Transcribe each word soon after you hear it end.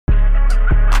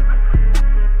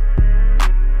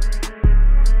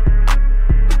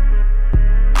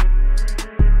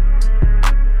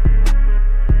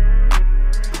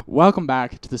Welcome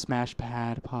back to the Smash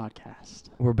Pad podcast.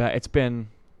 We're back. It's been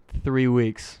 3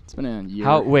 weeks. It's been a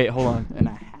year. Wait, hold on. And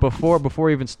a half. Before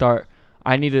we even start,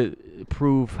 I need to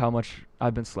prove how much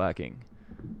I've been slacking.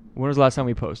 When was the last time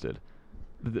we posted?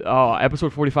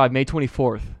 Episode 45, May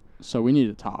 24th. So we need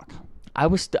to talk. I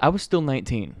was still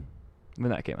 19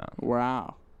 when that came out.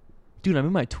 Wow. Dude, I'm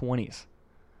in my 20s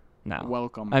now.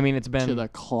 Welcome. I mean, it's been to the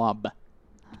club.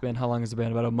 how long has it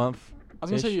been? About a month? I was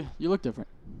going to say you look different.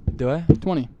 Do I?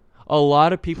 20. A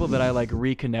lot of people that I like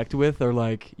reconnect with are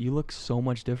like, you look so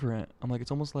much different. I'm like,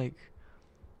 it's almost like,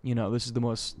 this is the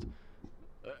most,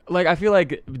 like, I feel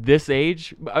like this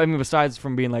age, I mean, besides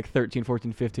from being like 13,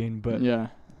 14, 15, but yeah,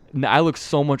 I look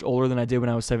so much older than I did when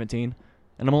I was 17.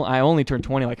 And I only turned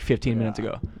 20 like 15 minutes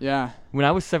ago. Yeah. When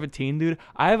I was 17, dude,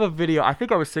 I have a video. I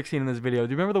think I was 16 in this video.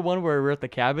 Do you remember the one where we were at the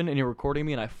cabin and you're recording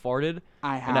me and I farted?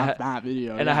 I have that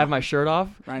video. And I have my shirt off?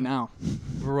 Right now.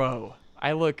 Bro,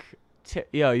 I look...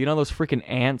 you know those freaking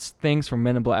ants things from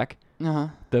Men in Black? Uh-huh.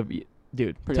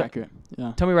 Dude. Pretty accurate.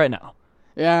 Yeah. Tell me right now.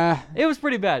 Yeah. It was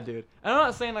pretty bad, dude. And I'm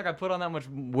not saying like I put on that much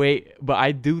weight, but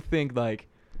I do think like...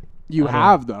 You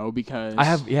have, though, because... I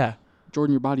have, yeah.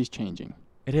 Jordan, your body's changing.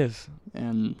 It is.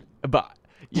 And... But,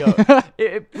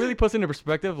 it really puts into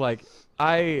perspective, like,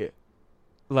 I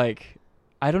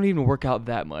don't even work out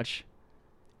that much.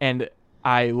 And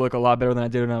I look a lot better than I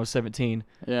did when I was 17.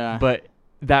 Yeah. But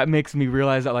that makes me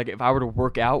realize that, like, if I were to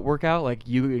work out like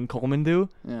you and Coleman do,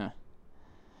 yeah,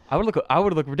 I would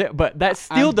look ridiculous. But that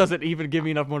still doesn't even give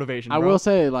me enough motivation, bro. I will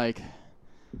say, like,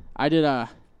 I did a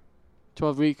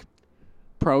 12-week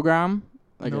program,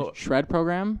 like a shred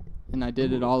program, and I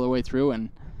did it all the way through, and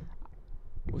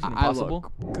was it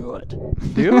impossible? I look good.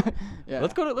 Do you? Yeah.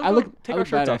 Let's go I look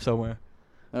shirts better. off somewhere.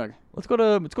 Okay. Let's go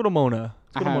to Mona. Let's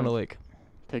go to Mona Lake.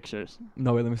 Pictures.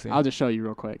 No, wait, let me see. I'll just show you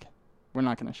real quick. We're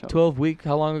not gonna show. 12 week.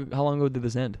 How long ago did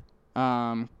this end?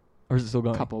 Or is it still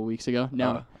going? A couple of weeks ago.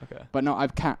 No. Okay. But no,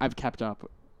 I've kept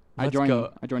up. I Let's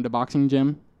go. joined a boxing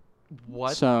gym.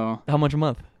 What? So how much a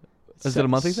month? Is it a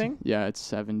monthly thing? Yeah, it's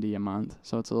 $70 a month.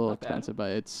 So it's a little Not expensive,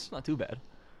 but it's not too bad.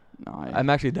 No, I'm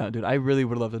actually down, dude. I really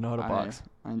would love to know how to box.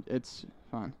 It's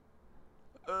fun.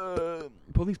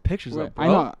 Pull these pictures up, bro. I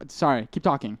know. Sorry. Keep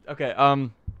talking. Okay.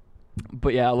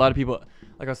 But yeah, a lot of people,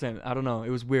 like I was saying, I don't know. It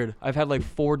was weird. I've had like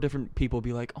 4 different people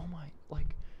be like, "Oh my,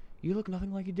 like, you look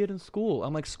nothing like you did in school."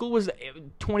 I'm like, school was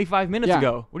 25 minutes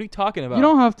ago. What are you talking about? You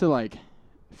don't have to like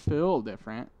feel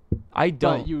different. I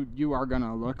don't. But you are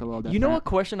gonna look a little different. You know what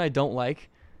question I don't like?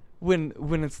 When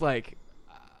it's like,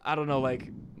 I don't know, like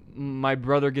my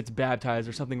brother gets baptized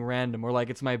or something random, or like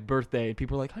it's my birthday and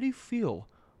people are like, "How do you feel?"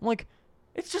 I'm like,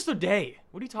 it's just a day.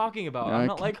 What are you talking about? I'm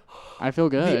not like... I feel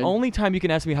good. The only time you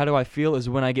can ask me how do I feel is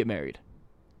when I get married.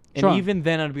 And even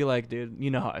then I'd be like, dude,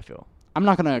 you know how I feel. I'm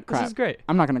not going to cry. This is great.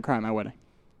 I'm not going to cry at my wedding.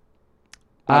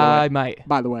 I might.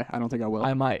 By the way, I don't think I will.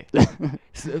 I might.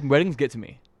 Weddings get to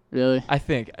me. Really? I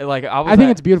think. I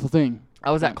think it's a beautiful thing.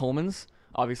 I was at Coleman's,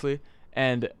 obviously,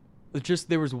 and just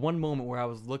there was one moment where I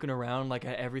was looking around like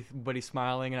at everybody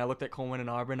smiling, and I looked at Coleman and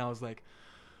Auburn, and I was like...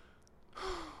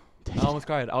 I almost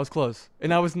cried. I was close.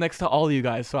 And I was next to all of you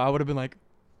guys, so I would have been like...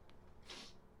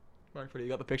 Mark, you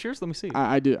got the pictures? Let me see.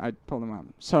 I do. I pulled them up.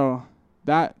 So,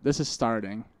 this is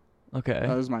starting. Okay.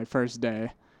 That was my first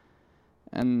day.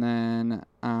 And then,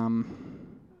 oh,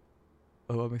 I'm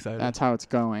excited. That's how it's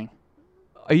going.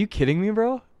 Are you kidding me,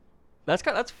 bro? That's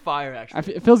fire,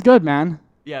 actually. It feels good, man.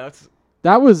 Yeah,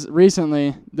 That was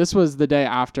recently. This was the day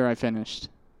after I finished.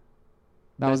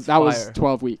 That was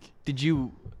 12 week. Did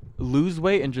you lose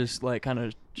weight and just like kind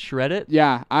of shred it?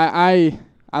 Yeah, I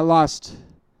lost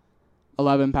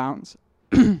 11 pounds.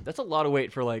 That's a lot of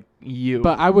weight for like you.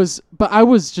 But I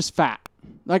was just fat.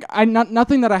 Like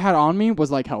nothing that I had on me was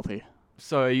like healthy.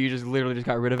 So you just literally just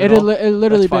got rid of it. It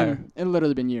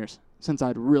literally been years since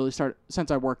I'd really since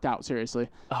I worked out seriously.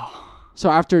 Oh. So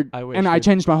I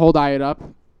changed my whole diet up,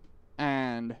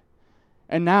 and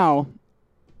now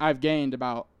I've gained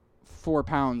about 4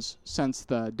 pounds since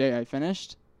the day I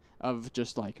finished. Of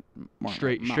just like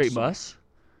straight muss, straight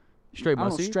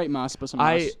mussy, straight muss, but some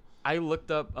muss. I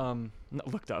looked up,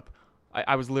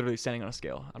 I was literally standing on a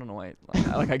scale. I don't know why.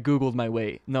 I Googled my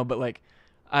weight. No, but like,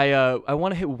 I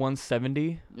want to hit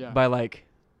 170 by like,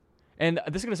 and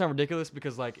this is gonna sound ridiculous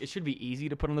because like it should be easy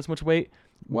to put on this much weight.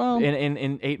 Well,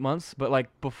 in 8 months, but like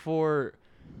before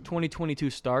 2022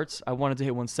 starts, I wanted to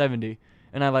hit 170,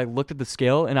 and I like looked at the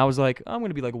scale and I was like, I'm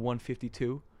gonna be like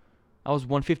 152. I was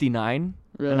 159,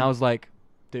 really? And I was like,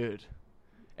 dude.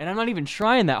 And I'm not even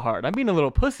trying that hard. I'm being a little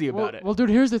pussy about it. Well,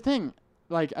 dude, here's the thing.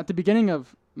 Like, at the beginning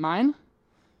of mine,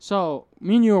 so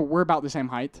me and you, we're about the same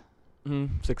height.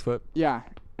 6 foot. Yeah.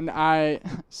 And I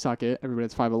suck it. Everybody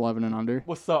that's 5'11" and under.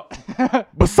 What's up?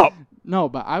 What's up? No,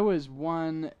 but I was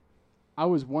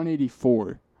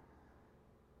 184.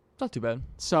 Not too bad.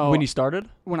 So when you started?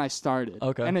 When I started.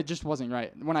 Okay. And it just wasn't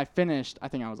right. When I finished, I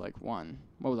think I was like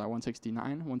 169,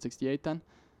 168 then.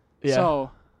 Yeah. So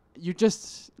you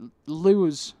just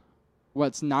lose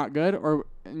what's not good, or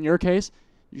in your case,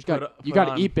 you got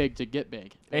to eat big to get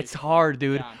big. It's hard,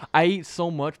 dude. Yeah. I eat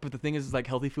so much, but the thing is, like,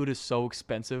 healthy food is so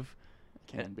expensive. It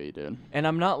can be, dude. And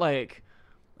I'm not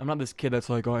this kid that's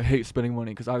like, oh, I hate spending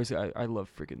money, because obviously I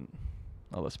love spending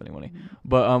money.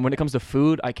 But when it comes to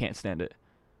food, I can't stand it.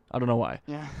 I don't know why.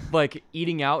 Yeah. Like,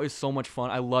 eating out is so much fun.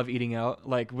 I love eating out.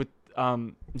 Like, with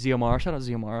Ziomara. Shout out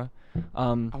Ziomara. I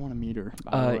want to meet her,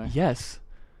 by the way. Yes.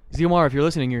 Ziomara, if you're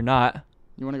listening, you're not.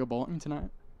 You want to go bowling tonight?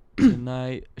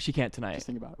 Tonight. She can't tonight. Just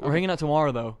think about it. We're hanging out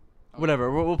tomorrow, though. Okay.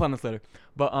 Whatever. We'll plan this later.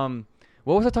 But,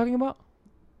 what was I talking about?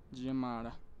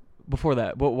 Giamara. Before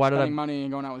that. Why did I... Spending money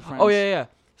and going out with friends. Oh, yeah.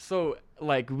 So,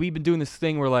 like, we've been doing this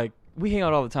thing where, like, we hang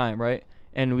out all the time, right?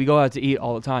 And we go out to eat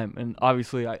all the time. And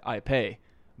obviously, I pay.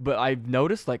 But I've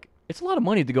noticed, like, it's a lot of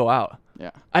money to go out.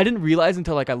 Yeah. I didn't realize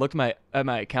until, like, I looked at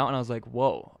my account and I was like,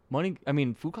 whoa,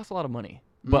 food costs a lot of money.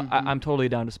 But I'm totally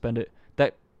down to spend it.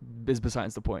 That is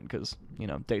besides the point because,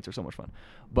 dates are so much fun.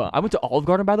 But I went to Olive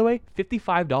Garden, by the way,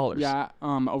 $55. Yeah,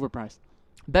 overpriced.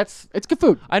 It's good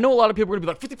food. I know a lot of people are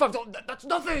going to be like, $55, that's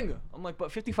nothing. I'm like,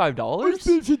 but $55? I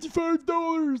spent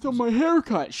 $55 on my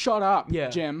haircut. Shut up,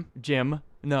 Jim.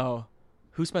 No.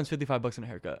 Who spends $55 on a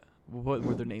haircut? What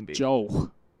would their name be? Joe.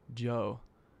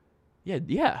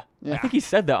 Yeah. I think he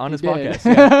said that on his podcast.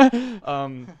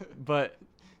 Yeah. But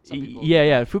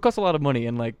yeah. Food costs a lot of money,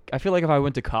 and like I feel like if I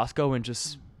went to Costco and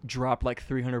just dropped like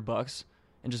 $300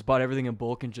 and just bought everything in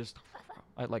bulk and just,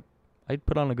 I'd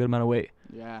put on a good amount of weight.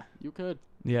 Yeah, you could.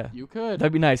 Yeah, you could.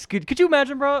 That'd be nice. Could you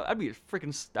imagine, bro? I'd be an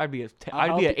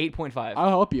 8.5. I'll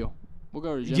help you. We'll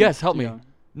go to the gym. Yes, help me.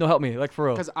 No, help me, like for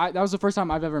real. Because that was the first time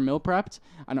I've ever meal prepped.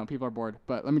 I know people are bored,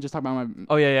 but let me just talk about my.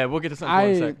 Oh yeah, we'll get to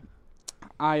something in a sec.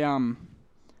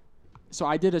 So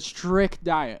I did a strict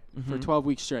diet for 12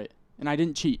 weeks straight, and I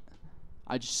didn't cheat.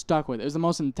 I just stuck with it. It was the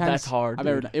most intense. That's hard, I've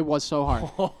ever done. It was so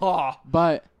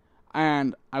hard.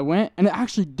 And I went, and it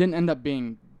actually didn't end up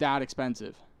being that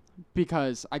expensive,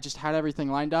 because I just had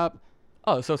everything lined up.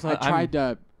 Oh, so it's not. I tried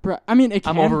to. I mean, it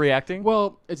can. I'm overreacting.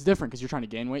 Well, it's different because you're trying to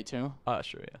gain weight too.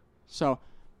 Sure, yeah. So,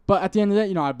 but at the end of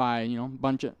the day, I buy, a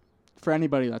bunch of, for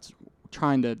anybody that's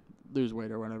trying to lose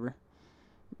weight or whatever,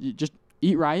 you just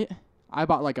eat right. I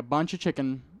bought like a bunch of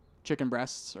chicken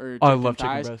breasts or chicken I love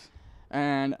thighs, chicken breasts.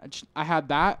 And I had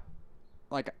that,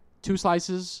 like 2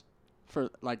 slices for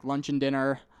like lunch and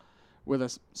dinner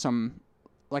with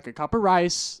like a cup of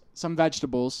rice, some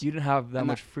vegetables. You didn't have that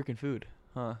much freaking food,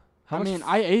 huh?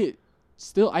 I ate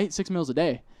 6 meals a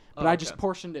day, but I just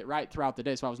portioned it right throughout the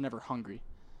day, so I was never hungry.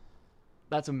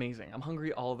 That's amazing. I'm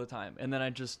hungry all the time, and then I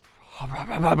just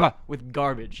with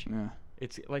garbage. Yeah.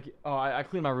 It's like I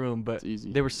cleaned my room, but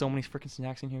there were so many freaking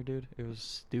snacks in here, dude. It was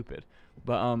stupid.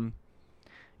 But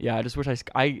yeah, I just wish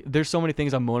there's so many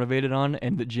things I'm motivated on,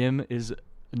 and the gym is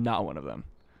not one of them.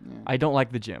 Yeah. I don't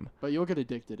like the gym. But you'll get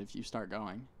addicted if you start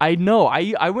going. I know.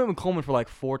 I went with Coleman for like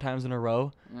 4 times in a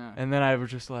row, yeah. And then I was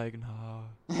just like, no,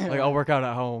 like I'll work out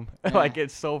at home. Yeah. Like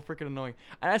it's so freaking annoying.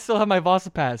 And I still have my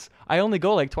Vasa pass. I only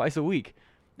go like twice a week.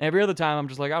 Every other time I'm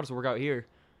just like, I'll just work out here,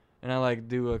 and I like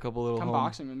do a couple little. Come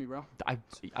boxing with me, bro.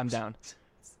 I'm down.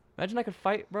 Imagine I could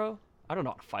fight, bro. I don't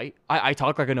know how to fight. I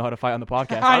talk like I know how to fight on the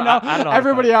podcast. I know. I don't know.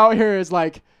 Everybody out here is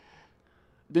like,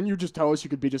 didn't you just tell us you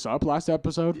could beat us up last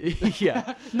episode?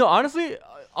 Yeah. No, honestly,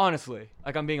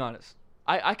 like I'm being honest.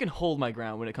 I can hold my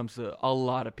ground when it comes to a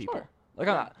lot of people. Sure.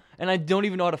 Like and I don't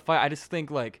even know how to fight. I just think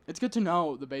like it's good to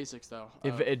know the basics though.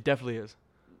 It definitely is.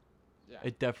 Yeah.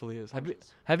 It definitely is.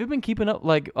 Have you been keeping up?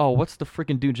 Like, what's the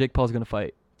freaking dude Jake Paul's gonna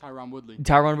fight? Tyron Woodley,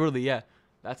 yeah.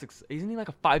 Isn't he like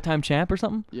a 5-time champ or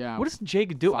something? Yeah. What does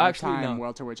Jake do? Actually, no.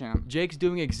 Welterweight champ. Jake's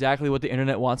doing exactly what the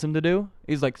internet wants him to do.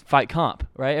 He's like fight comp,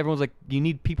 right? Everyone's like, you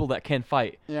need people that can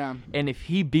fight. Yeah. And if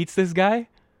he beats this guy,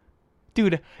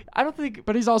 dude, I don't think.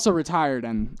 But he's also retired,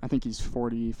 and I think he's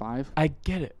 45. I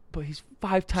get it, but he's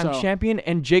 5-time champion,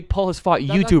 and Jake Paul has fought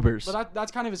YouTubers. But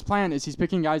that's kind of his plan. Is he's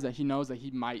picking guys that he knows that he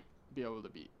might be able to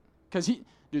beat. Because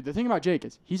the thing about Jake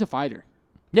is he's a fighter.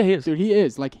 Yeah, he is. Dude, he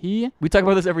is. Like we talk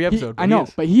about this every episode. I know,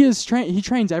 but he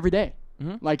trains every day.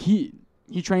 Mm-hmm. Like he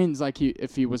trains like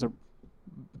if he was a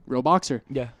real boxer.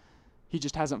 Yeah. He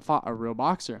just hasn't fought a real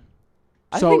boxer.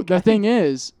 The thing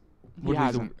is, he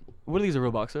hasn't. Woodley's a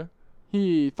real boxer.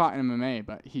 He fought in MMA,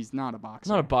 but he's not a boxer.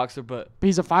 Not a boxer, but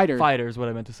he's a fighter. Fighter is what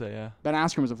I meant to say, yeah. Ben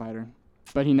Askren was a fighter.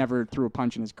 but he never threw a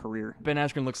punch in his career. Ben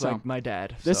Askren looks like my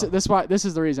dad. This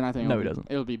is the reason I think. No, he doesn't.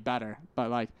 It'll be better, but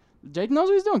like Jake knows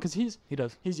what he's doing because he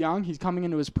does. He's young. He's coming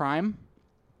into his prime.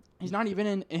 He's not even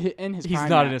in his prime. He's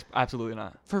not in his. Absolutely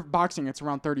not. For boxing, it's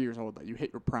around 30 years old that you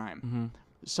hit your prime. Mm-hmm.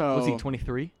 So was he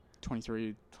 23?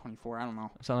 23, 24, I don't know.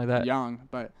 Something like that. Young,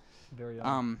 but very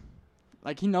young.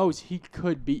 Like he knows he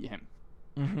could beat him.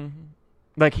 Mm-hmm.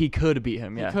 Like he could beat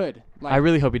him. Yeah. He could. Like, I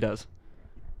really hope he does.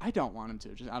 I don't want him to.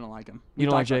 Just I don't like him. You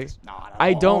don't like Jake? No,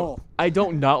 I don't. I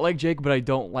don't not like Jake, but I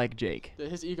don't like Jake.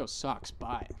 His ego sucks.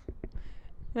 But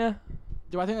yeah.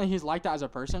 Do I think that he's like that as a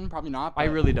person? Probably not. I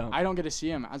really don't. I don't get to see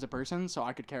him as a person, so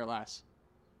I could care less.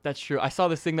 That's true. I saw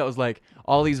this thing that was like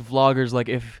all these vloggers, like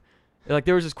if, like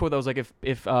there was this quote that was like if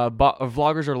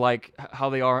vloggers are like how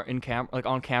they are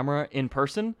on camera in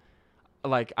person,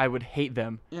 like I would hate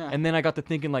them. Yeah. And then I got to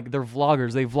thinking like they're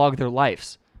vloggers. They vlog their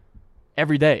lives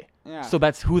every day. Yeah. So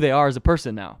that's who they are as a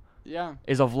person now. Yeah.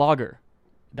 Is a vlogger.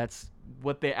 That's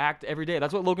what they act every day.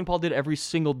 That's what Logan Paul did every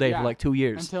single day for like 2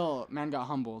 years. Until man got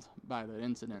humbled by the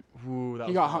incident. Ooh,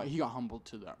 he got humbled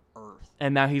to the earth.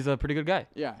 And now he's a pretty good guy.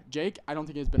 Yeah, Jake, I don't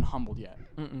think he's been humbled yet.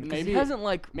 Maybe he hasn't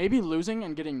maybe losing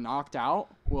and getting knocked out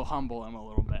will humble him a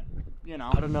little bit. You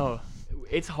know. I don't know.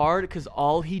 It's hard because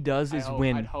all he does is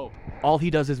win. I'd hope. All he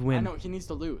does is win. I know he needs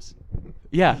to lose.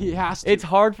 Yeah, he has to. It's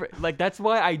hard for that's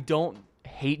why I don't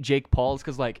hate Jake Paul.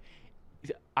 Because like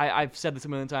I've said this a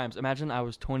million times. Imagine I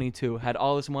was 22, had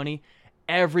all this money,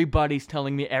 everybody's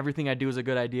telling me everything I do is a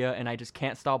good idea, and I just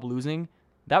can't stop losing.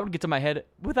 That would get to my head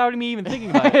without me even thinking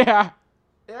about it. Yeah.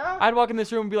 I'd walk in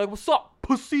this room and be like, "What's up,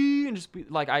 pussy?" and just be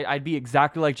like, I'd be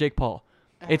exactly like Jake Paul.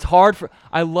 It's hard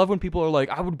I love when people are like,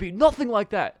 "I would be nothing like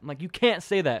that." I'm like, you can't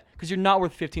say that because you're not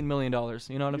worth $15 million.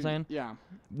 You know what I'm saying? Yeah.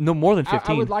 No more than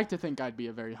 15. I would like to think I'd be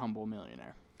a very humble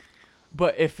millionaire.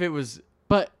 But if it was.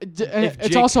 But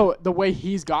it's also the way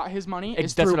he's got his money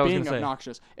is through being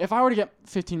obnoxious. If I were to get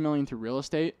 $15 million through real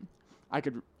estate, I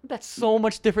could. That's so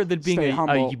much different than being a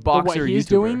boxer. But what he's YouTuber.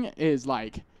 doing is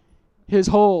like his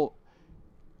whole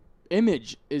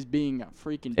image is being a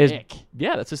freaking dick.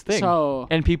 Yeah, that's his thing. So,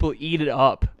 and people eat it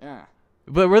up. Yeah.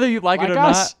 But whether you like it or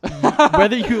us. not,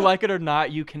 whether you like it or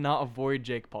not, you cannot avoid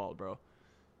Jake Paul, bro.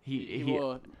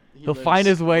 He'll find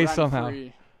his way somehow.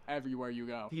 Everywhere you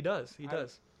go. He does. He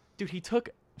does. Dude, he took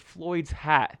Floyd's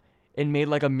hat and made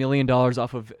like $1 million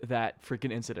off of that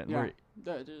freaking incident. Yeah.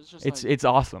 It's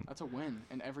awesome. That's a win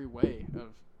in every way.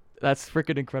 That's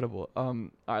freaking incredible. All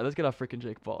right, let's get off freaking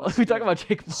Jake Paul. We talk about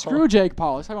Jake Paul. Screw Jake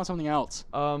Paul. Let's talk about something else.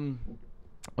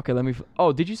 Okay, let me.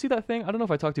 Did you see that thing? I don't know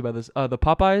if I talked to you about this. The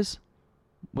Popeyes,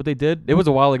 what they did. It was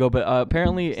a while ago, but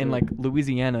apparently in like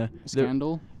Louisiana.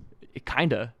 Scandal.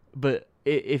 Kinda, but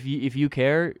if you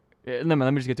care, let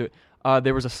me just get to it.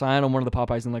 There was a sign on one of the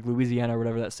Popeyes in like Louisiana or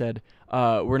whatever that said,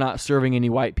 "We're not serving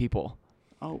any white people."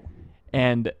 Oh.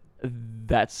 And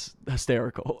that's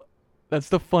hysterical. That's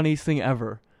the funniest thing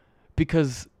ever,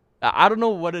 because I don't know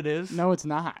what it is. No, it's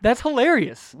not. That's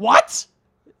hilarious. What?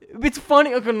 It's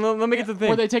funny. Okay, let me get to the thing.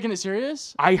 Were they taking it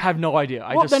serious? I have no idea.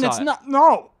 Well, then it's not.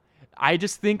 No. I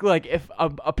just think like if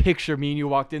a picture, me and you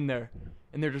walked in there,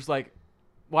 and they're just like,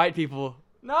 white people.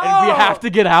 No. And we have to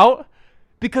get out.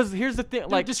 Because here's the thing,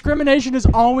 like discrimination is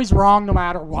always wrong no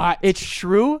matter what. It's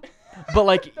true, but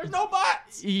like there's no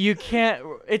buts. You can't.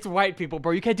 It's white people,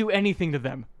 bro. You can't do anything to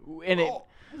them. And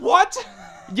what?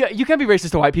 Yeah, you can't be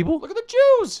racist to white people. Look at the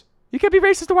Jews. You can't be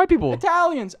racist to white people.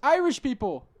 Italians, Irish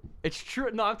people. It's true.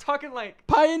 No, I'm talking like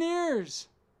pioneers.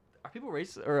 Are people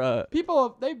racist or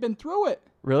people? They've been through it.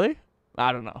 Really?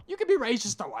 I don't know. You can be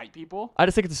racist to white people. I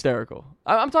just think it's hysterical.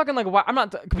 I'm talking like I'm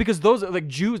not because those are like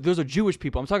Jews. Those are Jewish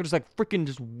people. I'm talking just like freaking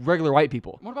just regular white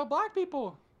people. What about black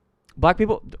people? Black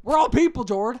people? We're all people,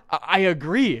 Jord. I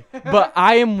agree, but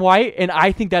I am white, and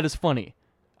I think that is funny.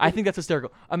 I think that's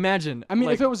hysterical. Imagine. I mean,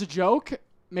 if it was a joke,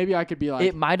 maybe I could be like,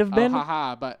 it might have been,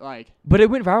 haha, but like. But it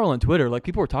went viral on Twitter. Like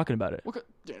people were talking about it.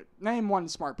 Name one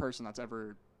smart person that's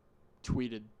ever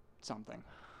tweeted something.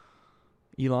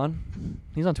 Elon,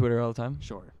 he's on Twitter all the time.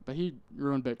 Sure, but he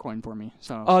ruined Bitcoin for me.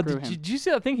 So did you see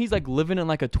that thing? He's like living in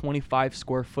like a 25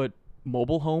 square foot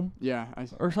mobile home. Yeah,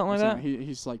 or something like that.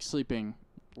 He's like sleeping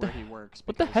where he works.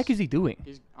 What the heck is he doing?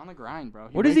 He's on the grind, bro.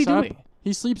 What is he doing?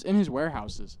 He sleeps in his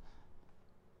warehouses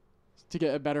to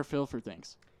get a better feel for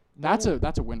things. That's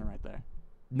a winner right there.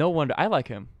 No wonder. I like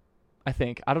him. I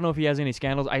think. I don't know if he has any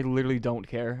scandals. I literally don't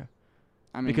care.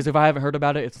 I mean, because if I haven't heard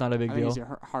about it, it's not a big deal. He's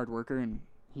a hard worker and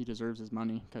he deserves his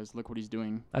money because look what he's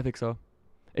doing. I think so.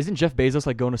 Isn't Jeff Bezos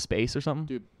like going to space or something?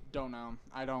 Dude, don't know.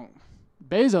 I don't.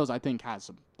 Bezos, I think, has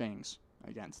some things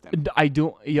against him. I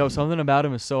don't. Something about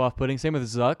him is so off-putting. Same with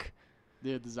Zuck.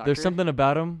 Yeah, the Zucker. There's something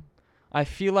about him. I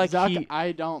feel like Zuck,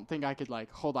 I don't think I could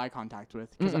like hold eye contact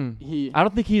with because I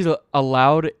don't think he's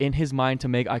allowed in his mind to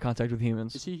make eye contact with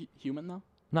humans. Is he human though?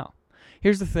 No.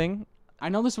 Here's the thing. I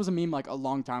know this was a meme like a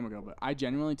long time ago, but I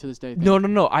genuinely to this day think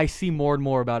No. I see more and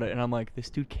more about it, and I'm like,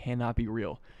 this dude cannot be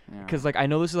real. Yeah. Because like I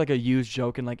know this is like a used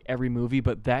joke in like every movie,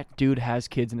 but that dude has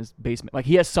kids in his basement. Like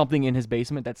he has something in his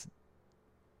basement that's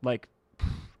like,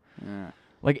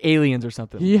 like aliens or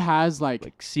something. He has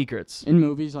like secrets in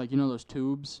movies, like those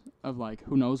tubes of like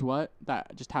who knows what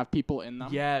that just have people in them.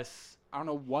 Yes. I don't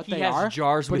know what he they has are.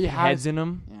 Jars with heads in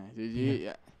them.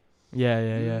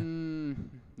 Yeah.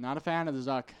 Not a fan of the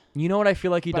Zuck. You know what I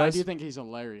feel like he does? I do think he's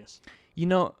hilarious.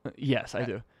 Yes, I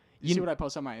do. You see what I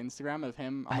post on my Instagram of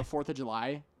him on the 4th of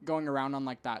July going around on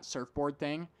like that surfboard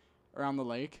thing around the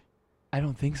lake? I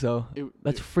don't think so.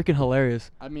 That's freaking hilarious.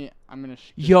 I mean, I'm gonna.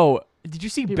 Yo, did you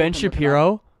see Ben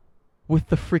Shapiro with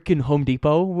the freaking Home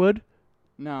Depot wood?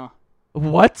 No.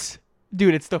 What?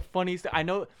 Dude, it's the funniest. I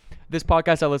know this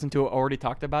podcast I listened to already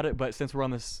talked about it, but since we're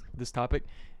on this topic,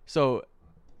 so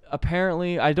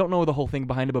apparently I don't know the whole thing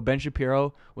behind it, but Ben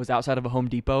Shapiro was outside of a Home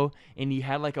Depot and he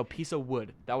had like a piece of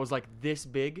wood that was like this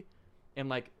big and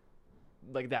like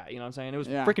that, you know what I'm saying? It was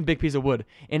a freaking big piece of wood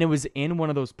and it was in one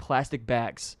of those plastic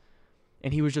bags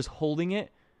and he was just holding it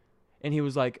and he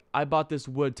was like, I bought this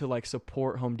wood to like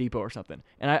support Home Depot or something.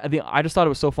 And I just thought it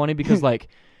was so funny because like,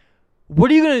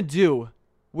 what are you going to do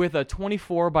with a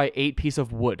 24 by 8 piece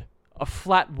of wood, a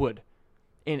flat wood?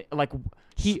 And like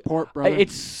support, brother.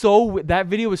 It's so, that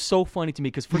video was so funny to me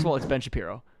because first of all, it's Ben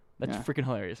Shapiro. That's freaking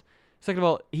hilarious. Second of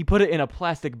all, he put it in a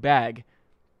plastic bag.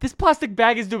 This plastic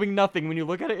bag is doing nothing. When you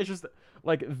look at it, it's just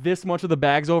like this much of the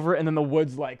bag's over and then the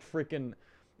wood's like freaking,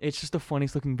 it's just the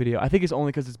funniest looking video. I think it's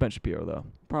only because it's Ben Shapiro though.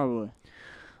 Probably.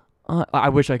 I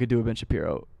wish I could do a Ben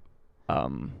Shapiro.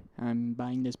 I'm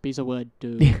buying this piece of wood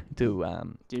to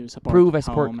support prove I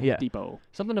support Home Depot.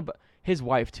 Something about his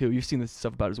wife too. You've seen this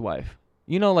stuff about his wife.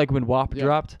 You know, like when WAP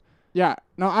dropped? Yeah.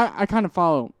 No, I kind of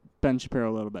follow Ben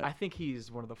Shapiro a little bit. I think he's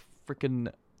one of the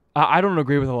freaking... I don't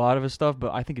agree with a lot of his stuff,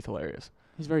 but I think he's hilarious.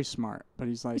 He's very smart, but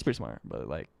he's pretty smart, but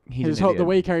like he's an idiot. The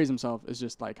way he carries himself is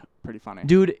just like pretty funny.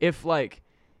 Dude, if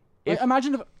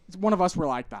imagine if one of us were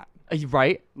like that.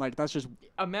 Right? Like that's just...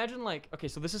 Imagine like... Okay,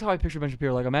 so this is how I picture Ben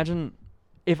Shapiro. Like imagine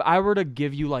if I were to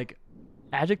give you like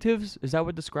adjectives. Is that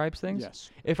what describes things? Yes.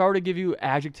 If I were to give you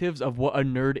adjectives of what a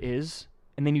nerd is,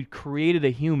 and then you created a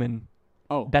human.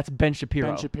 Oh, that's Ben Shapiro.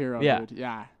 Ben Shapiro, yeah. Dude.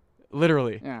 Yeah.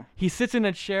 Literally. Yeah. He sits in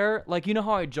a chair, like you know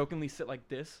how I jokingly sit like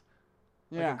this?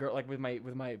 Yeah. Like a girl, like with my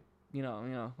like a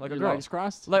Your girl. legs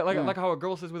crossed? Like how a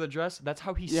girl sits with a dress, that's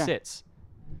how he sits.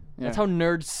 Yeah. That's how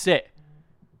nerds sit.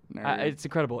 Nerd. It's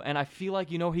incredible. And I feel like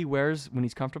he wears when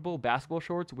he's comfortable basketball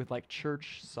shorts with like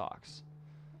church socks.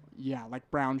 Yeah, like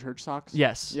brown church socks.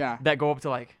 Yes. Yeah. That go up to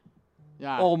like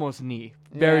almost knee.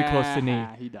 Very close to knee.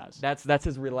 Yeah, he does. That's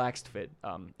his relaxed fit.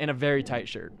 In a very tight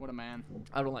shirt. What a man.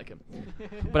 I don't like him.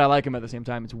 But I like him at the same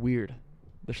time. It's weird.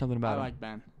 There's something about him. I like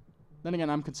Ben. Then again,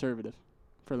 I'm conservative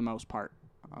for the most part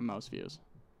on most views.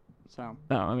 So.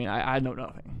 No, I mean, I know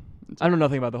nothing. I know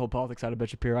nothing about the whole politics side of Ben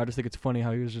Shapiro. I just think it's funny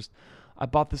how he was just, I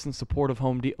bought this in support of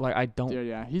Home Depot. Like, I don't. Dude,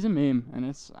 yeah. He's a meme,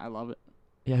 and I love it.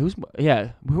 Yeah,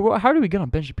 how do we get on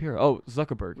Ben Shapiro? Oh,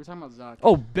 Zuckerberg. We're talking about Zuck.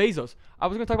 Oh, Bezos. I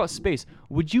was going to talk about space.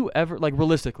 Would you ever, like,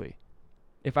 realistically,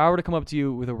 if I were to come up to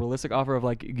you with a realistic offer of,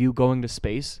 like, you going to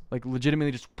space, like,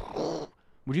 legitimately just,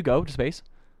 would you go to space?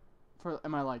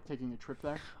 Am I, like, taking a trip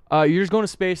there? You're just going to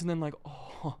space and then, like,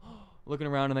 looking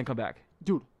around and then come back.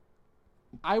 Dude,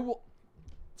 I will.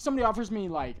 Somebody offers me,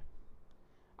 like,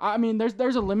 I mean,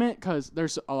 there's a limit because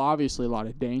there's obviously a lot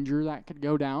of danger that could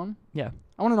go down. Yeah.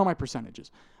 I want to know my percentages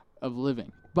of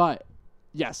living. But,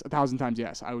 yes, 1,000 times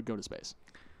yes, I would go to space.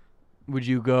 Would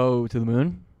you go to the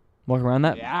moon? Walk around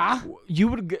that? Yeah. You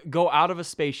would go out of a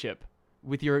spaceship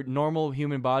with your normal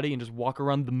human body and just walk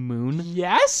around the moon?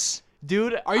 Yes.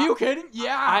 Dude. Are you kidding?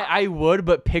 Yeah. I would,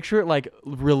 but picture it, like,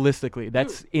 realistically.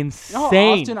 That's insane. You know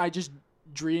how often I just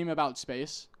dream about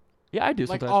space? Yeah, I do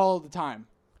sometimes. Like, all the time.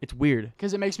 It's weird.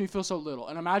 Because it makes me feel so little.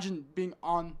 And imagine being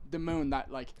on the moon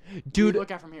that, like, dude, you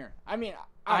look at from here. I mean,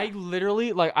 I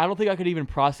literally, like, I don't think I could even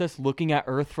process looking at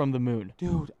Earth from the moon.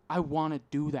 Dude, I want to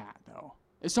do that, though.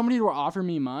 If somebody were to offer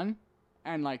me money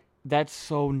and, like... That's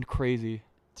so crazy.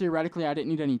 Theoretically, I didn't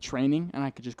need any training, and I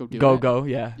could just go do it. Go,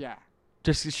 yeah. Yeah.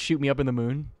 Just shoot me up in the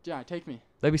moon. Yeah, take me.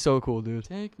 That'd be so cool, dude.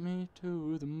 Take me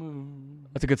to the moon.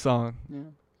 That's a good song. Yeah.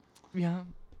 Yeah.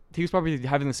 He was probably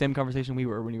having the same conversation we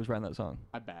were when he was writing that song.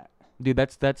 I bet. Dude,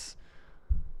 that's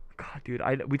God, dude,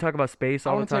 we talk about space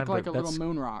all the time. I want to take like a little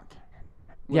moon rock.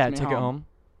 Yeah, take it home.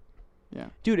 Yeah.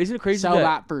 Dude, isn't it crazy Sell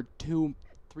that for $2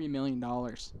 $3 million.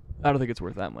 I don't think it's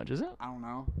worth that much, is it? I don't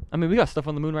know. I mean, we got stuff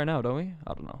on the moon right now, don't we?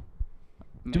 I don't know.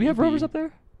 Maybe. Do we have rovers up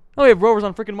there? Oh, we have rovers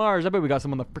on freaking Mars. I bet we got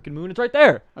some on the freaking moon. It's right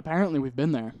there. Apparently, we've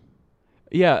been there.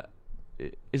 Yeah.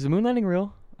 Is the moon landing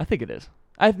real? I think it is.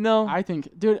 I think,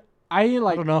 dude, I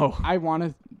don't know. I want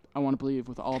to believe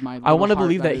with all my. I want to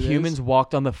believe that it humans is,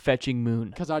 walked on the fetching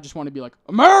moon. because I just want to be like,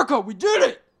 America, we did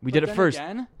it. We did it first.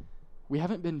 Again, we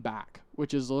haven't been back,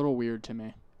 which is a little weird to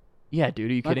me. Yeah,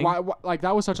 dude. Are you kidding? Why, like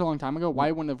that was such a long time ago.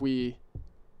 Why wouldn't have we?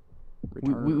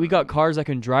 We got cars that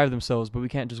can drive themselves, but we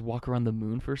can't just walk around the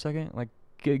moon for a second. Like,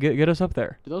 get us up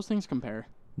there. Do those things compare?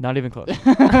 Not even close.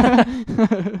 But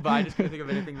I just couldn't think of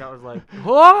anything that was like,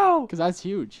 whoa! Because that's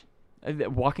huge.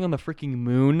 Walking on the freaking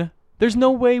moon. There's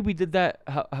no way we did that.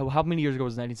 How many years ago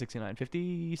was 1969?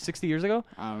 50, 60 years ago?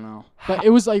 I don't know. But it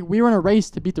was like we were in a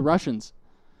race to beat the Russians.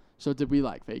 So did we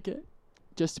like fake it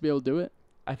just to be able to do it?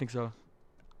 I think so.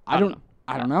 I don't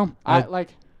know.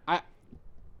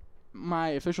 My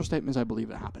official statement is I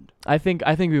believe it happened. I think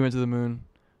we went to the moon.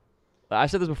 I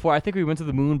said this before. I think we went to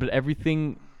the moon, but every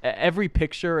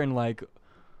picture and like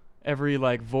every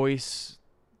like voice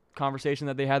conversation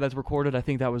that they had that's recorded, I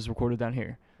think that was recorded down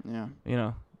here. Yeah. You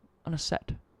know, on a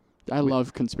set. I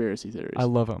love conspiracy theories. I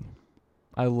love them.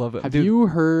 I love it. Have you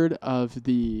heard of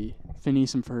the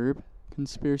Phineas and Ferb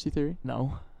conspiracy theory?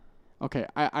 No. Okay,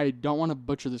 I don't want to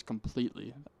butcher this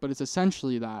completely, but it's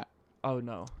essentially that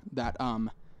that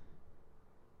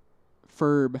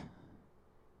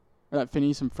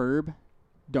Phineas and Ferb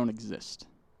don't exist.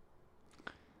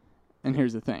 And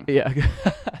here's the thing. Yeah.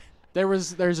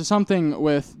 There's something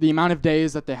with the amount of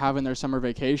days that they have in their summer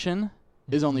vacation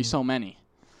is only so many.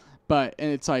 And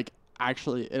it's like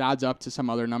actually it adds up to some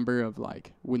other number of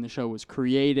like when the show was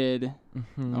created.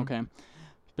 Mm-hmm. Okay.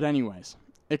 But anyways,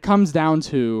 it comes down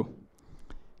to,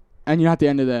 and at the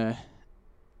end of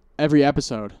every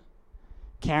episode,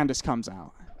 Candace comes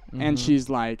out. Mm-hmm. And she's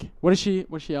like, what does she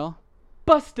yell?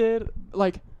 Busted.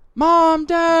 Like, Mom,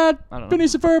 Dad,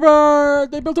 Phineas and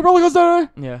Ferb, they built a roller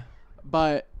coaster. Yeah.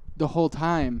 But the whole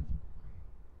time,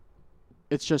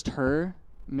 it's just her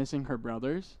missing her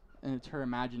brothers, and it's her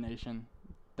imagination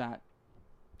that.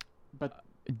 But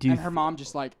and her mom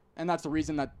just like, and that's the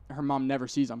reason that her mom never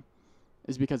sees them,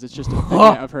 is because it's just a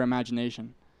figment of her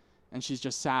imagination, and she's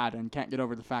just sad and can't get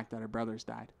over the fact that her brothers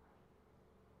died.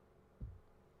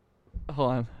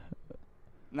 Hold on.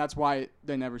 And that's why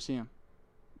they never see him.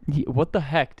 What the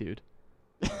heck, dude?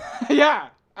 Yeah.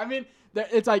 I mean,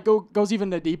 it's like goes even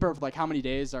deeper of like how many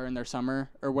days are in their summer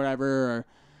or whatever.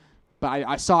 But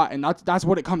I saw it, and that's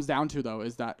what it comes down to, though,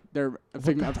 is that they're a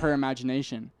figment of her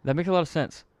imagination. That makes a lot of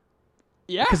sense.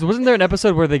 Yeah. Because wasn't there an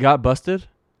episode where they got busted?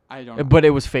 I don't know. But it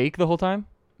was fake the whole time?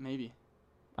 Maybe.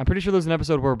 I'm pretty sure there's an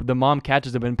episode where the mom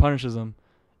catches them and punishes them.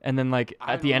 And then, like,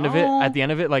 at the end of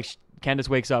it, like, Candace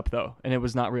wakes up, though, and it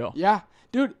was not real. Yeah.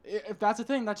 Dude, if that's a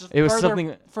thing, that's just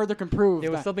further can prove.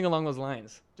 It was something along those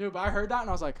lines. Dude, but I heard that, and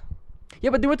I was like... Yeah,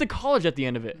 but they went to college at the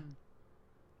end of it.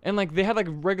 And, like, they had, like,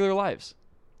 regular lives.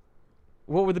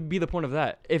 What would be the point of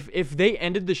that? If they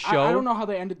ended the show... I don't know how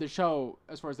they ended the show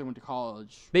as far as they went to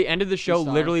college. They ended the show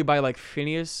literally by, like,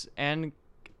 Phineas and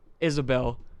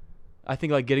Isabel, I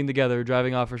think, like, getting together,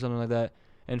 driving off or something like that.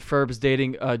 And Ferb's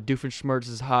dating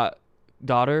Doofenshmirtz's hot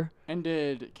daughter. And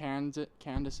did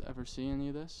Candace ever see any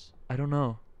of this? I don't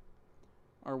know.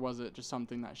 Or was it just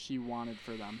something that she wanted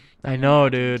for them? I know,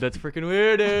 dude. That's freaking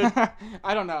weird, dude.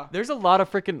 I don't know. There's a lot of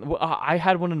freaking... I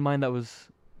had one in mind that was...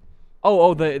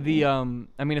 the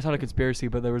I mean, it's not a conspiracy,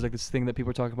 but there was, like, this thing that people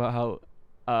were talking about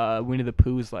how Winnie the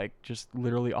Pooh is, like, just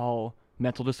literally all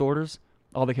mental disorders.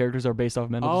 All the characters are based off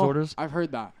mental disorders. I've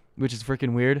heard that. Which is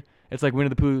freaking weird. It's like Winnie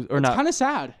the Pooh... Or it's not. It's kind of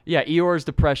sad. Yeah, Eeyore's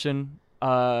depression.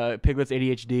 Piglet's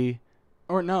ADHD.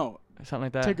 Or no. Something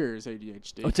like that. Tigger's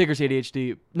ADHD. Oh, Tigger's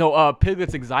ADHD. No,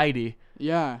 Piglet's anxiety.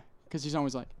 Yeah, because he's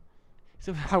always like,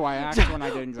 how I act when I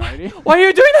get anxiety. Why are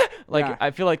you doing that? Like, yeah. I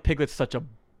feel like Piglet's such a...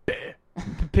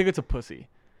 Piglet's a pussy.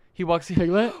 He walks...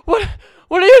 Piglet? What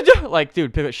are you doing? Like,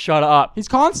 dude, Piglet, shut up. He's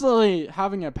constantly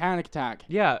having a panic attack.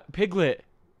 Yeah, Piglet,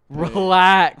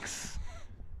 relax.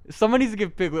 Someone needs to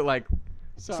give Piglet, like,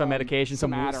 some medication,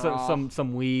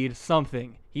 some weed,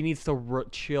 something. He needs to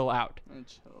chill out.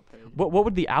 What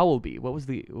would the owl be? What was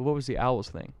the owl's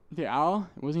thing? The owl?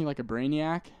 Wasn't he like a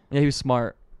brainiac? Yeah, he was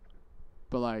smart.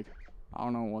 But like, I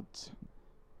don't know what.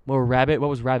 Well, Rabbit. What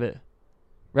was Rabbit?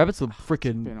 Rabbit's a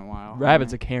freaking. It's been a while.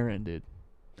 Rabbit's a Karen, dude.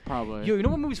 Probably. Yo, you know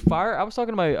what movie's fire? I was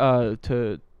talking to my I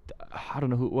don't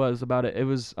know who it was about it. It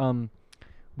was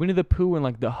Winnie the Pooh and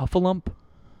like the Huffalump.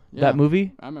 Yeah, that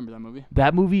movie. I remember that movie.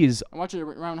 That movie is. I watch it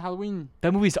around Halloween.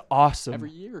 That movie's awesome.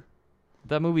 Every year.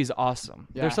 That movie's awesome.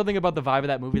 Yeah. There's something about the vibe of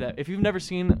that movie that if you've never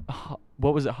seen,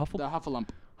 what was it, The Huffalump.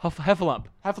 Heffalump,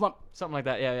 Huffalump. something like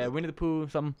that. Yeah, Winnie the Pooh,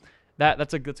 something.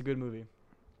 That's a good movie.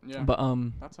 Yeah. But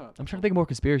I'm trying to think of more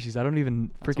conspiracies. I don't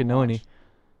even freaking know any.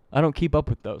 I don't keep up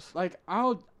with those. Like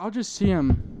I'll just see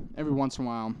them every once in a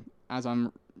while as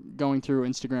I'm going through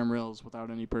Instagram Reels without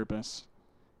any purpose.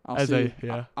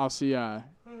 I'll see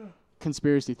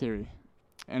conspiracy theory,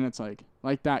 and it's like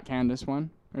that Candace one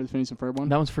or the Phineas and Ferb one.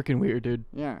 That one's freaking weird, dude.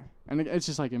 Yeah, and it's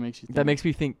just like it makes you think. That makes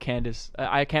me think Candace.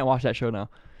 I can't watch that show now.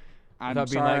 I'm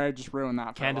without being sorry, like, I just ruined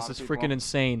that for Candace a lot is of people. freaking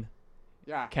insane.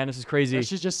 Yeah. Candace is crazy. But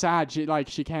she's just sad.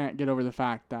 She can't get over the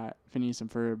fact that Phineas and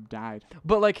Ferb died.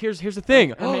 But like here's the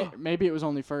thing. Maybe it was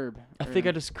only Ferb. I think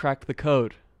I just cracked the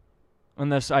code.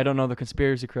 Unless I don't know the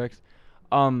conspiracy correct.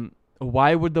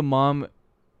 Why would the mom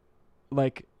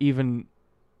like even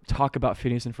talk about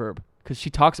Phineas and Ferb? Because she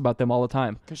talks about them all the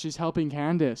time. Because she's helping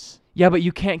Candace. Yeah, but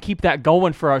you can't keep that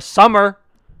going for our summer.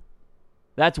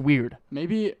 That's weird.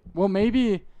 Maybe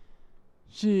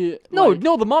she... No,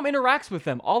 the mom interacts with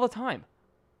them all the time.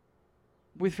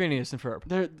 With Phineas and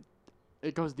Ferb.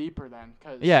 It goes deeper then.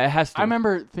 Cause yeah, it has to. I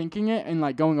remember thinking it and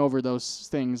like going over those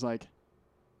things like,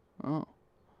 oh.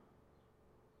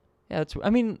 Yeah, that's... I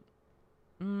mean,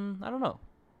 I don't know.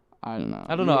 I don't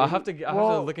know. I have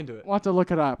to look into it. We'll have to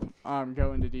look it up.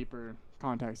 Go into deeper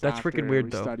context. That's freaking weird,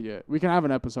 we though. Study it. We can have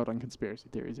an episode on conspiracy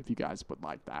theories if you guys would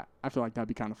like that. I feel like that'd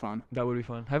be kind of fun. That would be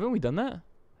fun. Haven't we done that?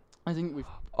 I think we've.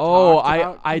 Oh, talked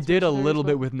about I did a conspiracy little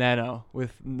theories, bit with Nano,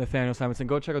 with Nathaniel Simonson.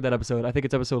 Go check out that episode. I think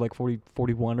it's episode like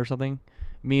 41 or something.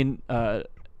 Me and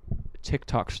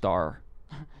TikTok star.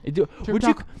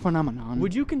 TikTok phenomenon.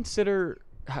 Would you consider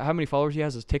how many followers he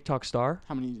has as TikTok star?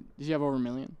 How many? Does he have over 1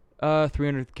 million?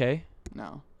 300K.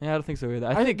 No. Yeah, I don't think so either.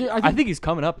 I think he's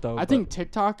coming up though. I think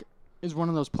TikTok is one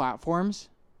of those platforms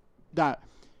that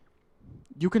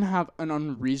you can have an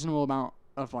unreasonable amount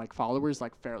of like followers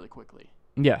like fairly quickly.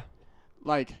 Yeah.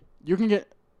 Like you can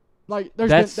get like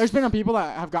there's been people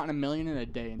that have gotten 1 million in a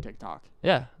day in TikTok.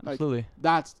 Yeah, like, absolutely.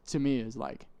 That's to me is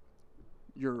like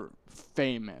you're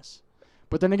famous.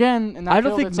 But then again, in that I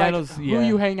don't field, think it's Nano's like who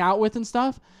you hang out with and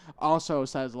stuff also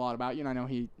says a lot about you. And I know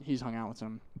he's hung out with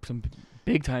some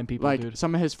big time people, like dude.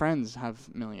 some of his friends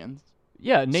have millions.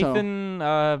 Yeah,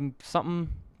 Nathan something.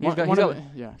 He's got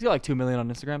like 2 million on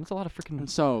Instagram. It's a lot of freaking. And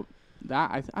so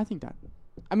that I think that.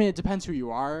 I mean, it depends who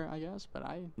you are, I guess, but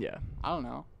I don't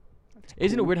know.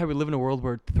 Isn't it weird how we live in a world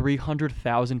where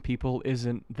 300,000 people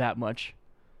isn't that much?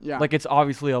 Yeah. Like, it's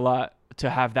obviously a lot to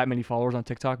have that many followers on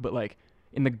TikTok, but, like,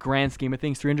 in the grand scheme of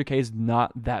things, 300K is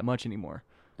not that much anymore.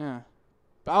 Yeah.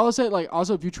 But I would say, like,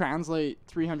 also, if you translate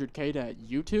 300K to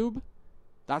YouTube,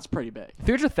 that's pretty big.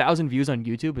 300,000 views on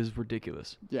YouTube is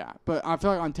ridiculous. Yeah. But I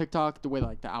feel like on TikTok, the way,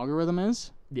 like, the algorithm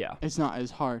is, it's not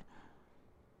as hard.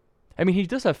 I mean, he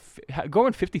does have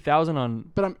going 50,000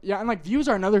 on. But and like views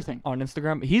are another thing on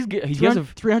Instagram. He has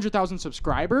 300,000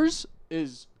 subscribers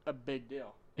is a big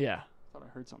deal. Yeah, I thought I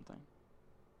heard something.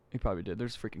 He probably did.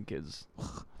 There's freaking kids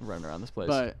running around this place.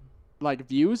 But like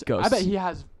views, Ghosts. I bet he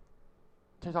has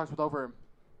TikToks with over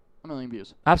 1 million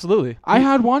views. Absolutely. I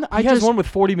had one. He has one with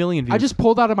 40 million views. I just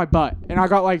pulled out of my butt and I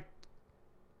got like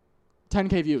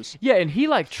 10K views. Yeah, and he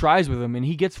like tries with them and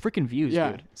he gets freaking views,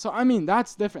 dude. So I mean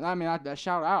that's different. I mean that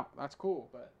shout out. That's cool,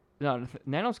 but no,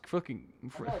 Nano's flicking.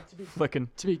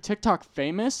 To be TikTok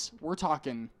famous, we're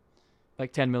talking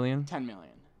like 10 million. 10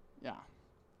 million. Yeah.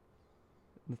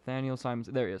 Nathaniel Simons,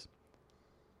 there he is.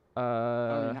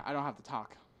 I don't have to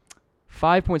talk.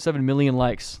 5.7 million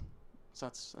likes. So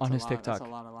that's on his TikTok. That's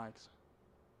a lot of likes.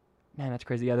 Man, that's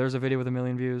crazy. Yeah, there's a video with 1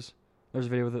 million views. There's a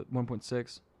video with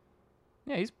 1.6.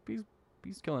 Yeah, he's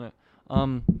killing it.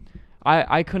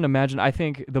 I couldn't imagine. I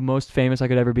think the most famous I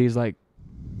could ever be is like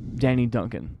Danny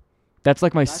Duncan. That's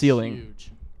like my ceiling.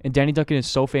 Huge. And Danny Duncan is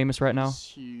so famous right now. He's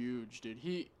huge, dude.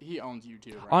 He owns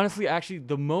YouTube. Right Honestly, now. actually,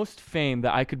 the most fame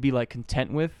that I could be like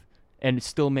content with and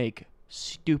still make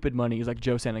stupid money is like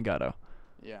Joe Santagato.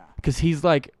 Yeah. Because he's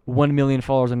like 1 million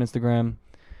followers on Instagram.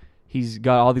 He's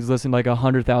got all these like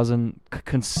 100,000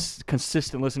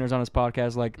 consistent listeners on his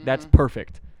podcast. Like that's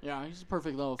perfect. Yeah, he's a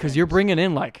perfect level. Because you're bringing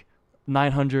in like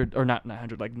 $900 or not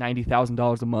 $900, like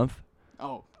 $90,000 a month.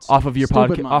 Oh, off of your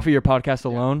podcast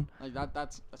alone. Like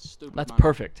that's stupid. That's money.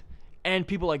 perfect. And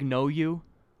people like know you.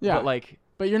 Yeah.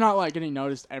 But you're not like getting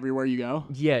noticed everywhere you go.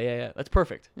 Yeah. That's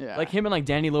perfect. Yeah. Like him and like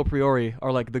Danny Lopriori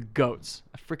are like the goats.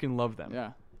 I freaking love them.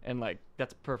 Yeah. And like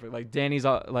that's perfect. Like Danny's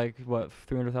like what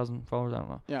 300,000 followers. I don't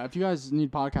know. Yeah. If you guys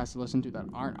need podcasts to listen to that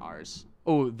aren't ours.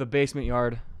 Oh, the Basement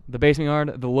Yard, the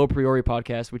Lopriori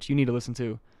podcast, which you need to listen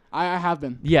to. I have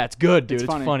been. Yeah, it's good, dude.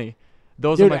 It's funny.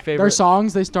 Those Dude, are my favorite. Their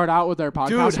songs they start out with their podcast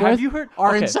Dude, with have you heard?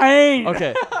 are Okay. insane.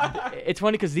 Okay, it's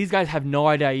funny because these guys have no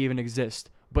idea I even exist.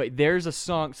 But there's a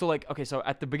song. So like, okay, so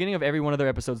at the beginning of every one of their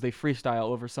episodes, they freestyle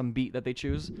over some beat that they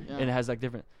choose, and it has like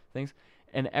different things.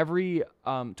 And every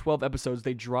 12 episodes,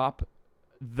 they drop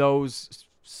those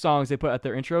songs they put at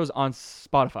their intros on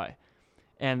Spotify.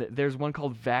 And there's one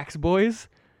called Vax Boys,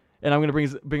 and I'm gonna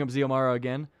bring up Ziomara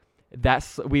again.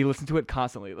 We listen to it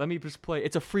constantly. Let me just play.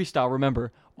 It's a freestyle.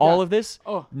 Remember, all of this,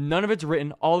 none of it's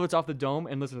written. All of it's off the dome.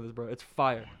 And listen to this, bro. It's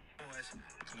fire.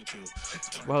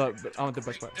 Well, I want the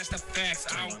best part. That's the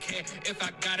facts. I don't care if I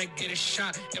gotta get a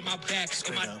shot in my back,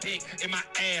 in my dick, in my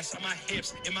ass, on my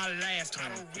hips, in my last. I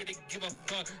don't really give a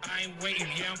fuck. I ain't waiting.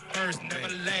 Yeah, I'm first, never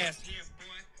last. Yeah,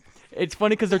 boy. It's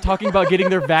funny because they're talking about getting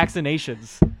their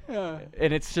vaccinations. Yeah.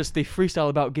 And it's just they freestyle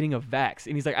about getting a vax.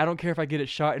 And he's like, I don't care if I get a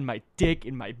shot in my dick,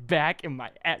 in my back, in my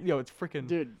ass. Yo, it's freaking.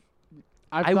 Dude,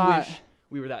 I wish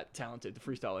we were that talented to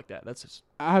freestyle like that. That's just.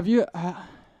 Have you?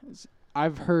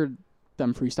 I've heard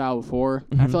them freestyle before.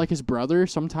 I feel like his brother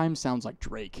sometimes sounds like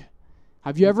Drake.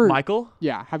 Have you ever? Michael?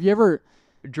 Yeah. Have you ever?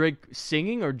 Drake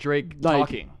singing or Drake Like-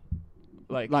 talking?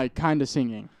 Like kind of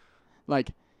singing.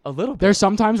 Like a little bit. there's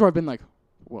some times where I've been like,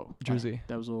 whoa, Drizzy.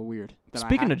 that was a little weird.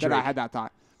 Speaking of that I Drake. had that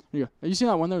thought. You seen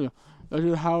that one there? That's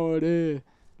just how it is.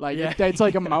 Like Yeah. it's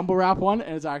like a mumble rap one,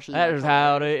 and it's actually. That like, is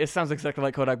how it sounds exactly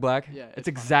like Kodak Black. Yeah, it's it's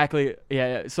fun. exactly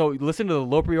yeah. So listen to the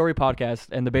Low Priori podcast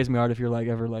and the Basement Yard if you're like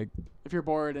ever like. If you're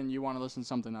bored and you want to listen to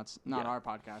something that's not Yeah. our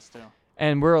podcast too.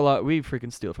 And we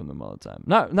freaking steal from them all the time.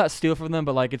 Not steal from them,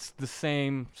 but like it's the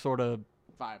same sort of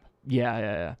Vibe.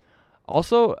 yeah.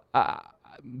 Also,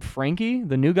 Frankie,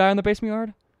 the new guy on the Basement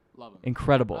Yard, Love him.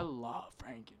 incredible. I love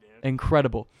Frankie, dude.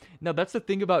 Incredible. Now that's the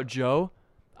thing about Joe.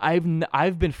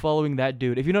 I've been following that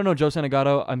dude. If you don't know Joe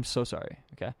Santagato, I'm so sorry.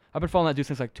 Okay, I've been following that dude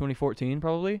since like 2014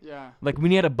 probably. Yeah. Like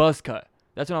when he had a buzz cut.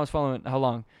 That's when I was following. How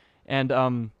long?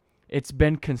 And it's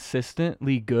been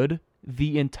consistently good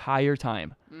the entire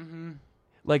time. Mm-hmm.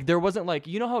 Like there wasn't like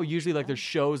how usually like there's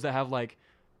shows that have like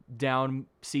down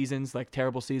seasons, like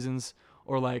terrible seasons,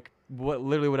 or like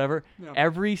literally whatever. Yeah.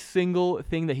 Every single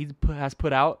thing that he has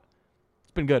put out,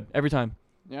 it's been good every time.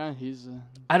 Yeah, he's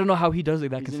I don't know how he does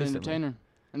it that he's an consistently. entertainer,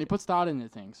 and he puts thought into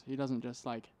things. He doesn't just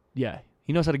like Yeah,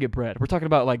 he knows how to get bread. We're talking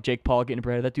about like Jake Paul getting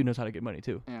bread. That dude knows how to get money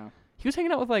too. yeah. He was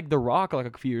hanging out with like The Rock like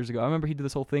a few years ago. I remember he did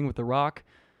this whole thing with The Rock.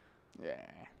 Yeah.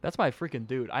 That's my freaking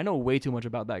dude. I know way too much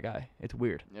about that guy. It's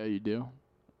weird. Yeah, you do.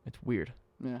 It's weird.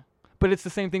 Yeah. But it's the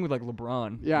same thing with like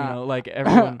LeBron. Yeah. Like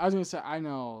everyone. I was gonna say I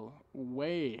know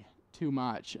way too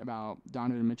much about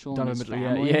Donovan Mitchell. and his Yeah,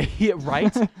 family. yeah,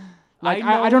 right. Like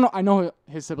I don't know. I know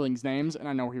his siblings' names, and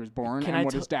I know where he was born, Can and I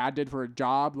what tell- his dad did for a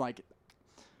job. Like,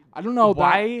 I don't know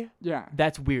Why? Yeah.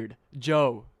 That's weird,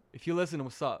 Joe. If you listen,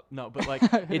 what's up? No, but like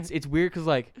it's weird because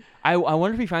like I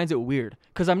wonder if he finds it weird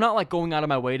because I'm not like going out of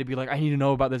my way to be like I need to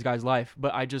know about this guy's life,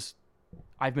 but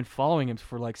I've been following him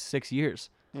for like 6 years.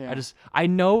 Yeah. I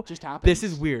know Just happens. this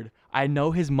is weird. I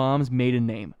know his mom's maiden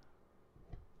name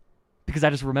because I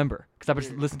just remember because I've just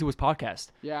Weird. listened to his podcast.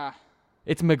 Yeah.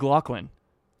 It's McLaughlin.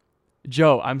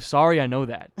 Joe, I'm sorry I know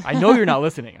that. I know you're not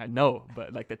listening. I know,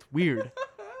 but like that's weird.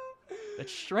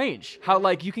 That's strange. How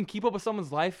like you can keep up with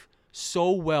someone's life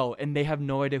so well and they have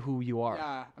no idea who you are.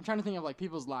 Yeah. I'm trying to think of like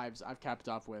people's lives I've kept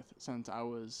up with since I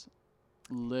was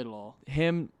little.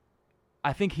 Him,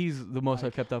 I think he's the most Like,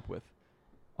 I've kept up with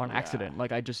on yeah. accident.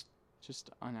 Like I just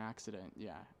Just on accident.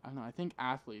 Yeah. I don't know. I think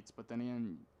athletes, but then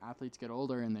again, athletes get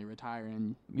older and they retire,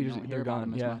 and you don't they're hear about gone,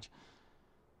 them as yeah. much.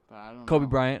 But I don't Kobe know.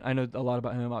 Bryant. I know a lot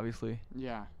about him, obviously.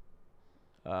 Yeah.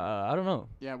 I don't know.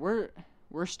 Yeah.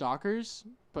 We're stalkers,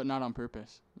 but not on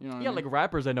purpose. You know what I Yeah, mean? like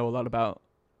rappers I know a lot about,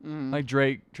 Mhm. like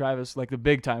Drake, Travis, like the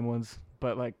big time ones.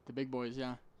 But like the big boys.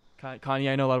 Yeah. Kanye,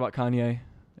 I know a lot about Kanye.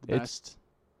 The It's best.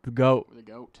 the GOAT. The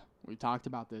GOAT. We talked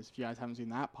about this. If you guys haven't seen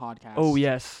that podcast, Oh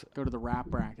yes, go to the Rap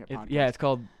Bracket podcast. yeah, it's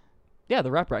called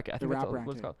the Rap Bracket. I The think that's Rap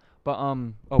what it's Bracket.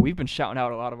 called. But we've been shouting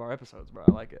out a lot of our episodes, bro.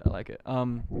 I like it.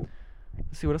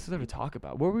 Let's see what else is there to talk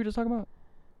about. What were we just talking about?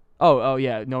 Oh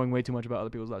yeah, knowing way too much about other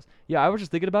people's lives. Yeah, I was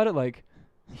just thinking about it. Like,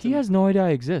 he has no idea I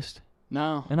exist,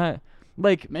 No. and I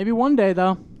like Maybe one day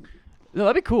though. no,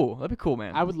 that'd be cool. That'd be cool,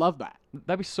 man. I would love that.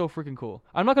 That'd be so freaking cool.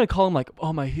 I'm not gonna call him like,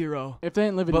 oh my hero. If they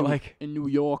didn't live in But, New, like- in New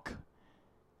York,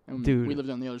 and Dude. we lived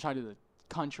on the other side of the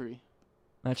country,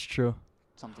 That's true.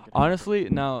 something could happen. Honestly,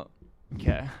 now,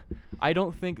 okay, I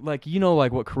don't think like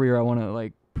like what career I want to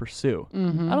like pursue.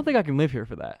 Mhm. I don't think I can live here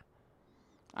for that.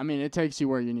 I mean, it takes you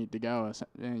where you need to go.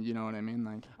 You know what I mean?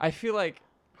 Like, I feel like,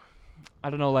 I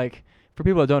don't know, like, for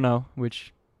people that don't know,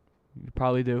 which you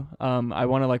probably do, I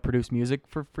want to, like, produce music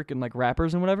for freaking, like,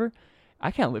 rappers and whatever.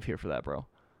 I can't live here for that, bro.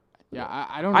 yeah,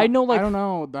 I don't. I know, like- I don't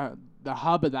know the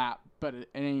hub of that, but it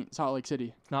ain't Salt Lake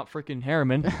City. It's not freaking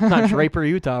Harriman. It's not Draper,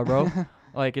 Utah, bro.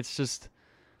 Like, it's just,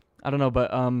 I don't know,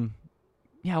 but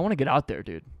yeah, I want to get out there,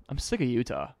 dude. I'm sick of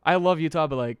Utah. I love Utah,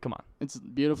 but like, come on. It's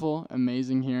beautiful,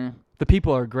 amazing here. The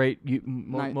people are great,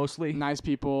 mostly. Nice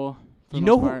people. For You the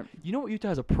know most who? part. You know what Utah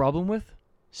has a problem with?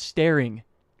 Staring.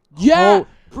 Yeah,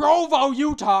 Provo,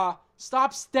 Utah.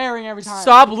 Stop staring every time.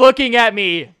 Stop looking at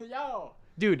me, Yo.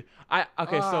 dude.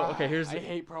 Here's. I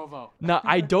hate Provo. No,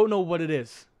 I don't know what it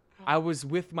is. I was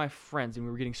with my friends and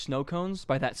we were getting snow cones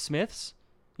by that Smith's.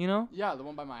 You know? Yeah, the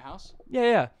one by my house.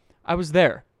 Yeah. I was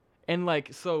there, and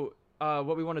like, so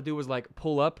what we want to do was like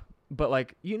pull up, but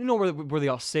like, you know where they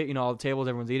all sit, you know, all the tables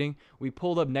everyone's eating. We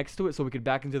pulled up next to it so we could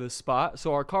back into the spot.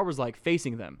 So our car was like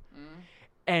facing them,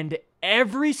 and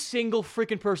every single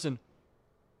freaking person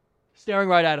staring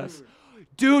right at us.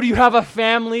 Dude, you have a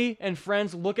family and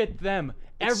friends. Look at them.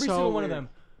 Every so single one of weird. them.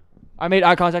 I made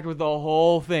eye contact with the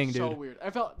whole thing, dude. So weird.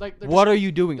 I felt like What are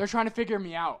you doing? They're trying to figure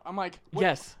me out. I'm like, what,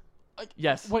 Yes. like,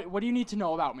 Yes. What do you need to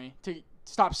know about me to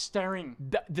stop staring?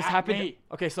 This at happened. me?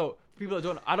 Okay, so people that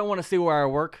don't, I don't want to say where I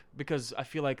work because I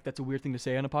feel like that's a weird thing to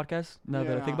say on a podcast. Now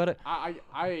that I think about it.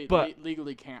 I But-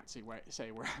 legally can't say where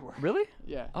I work. Really?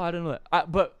 Yeah. Oh, I didn't know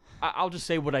that. But I'll just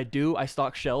say what I do. I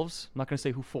stock shelves. I'm not gonna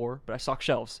say who for, but I stock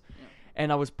shelves. Yeah. And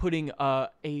I was putting a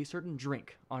certain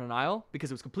drink on an aisle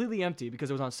because it was completely empty because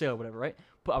it was on sale, or whatever, right?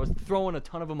 But I was throwing a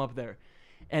ton of them up there,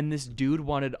 and this dude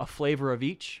wanted a flavor of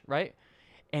each, right?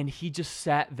 And he just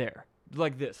sat there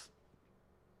like this,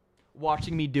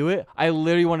 watching me do it. I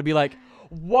literally want to be like,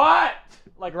 "What?"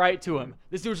 Like right to him.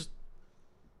 This dude just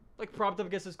like propped up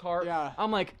against his car. Yeah.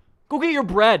 I'm like, "Go get your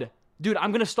bread." Dude,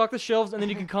 I'm gonna stock the shelves and then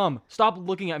you can come. Stop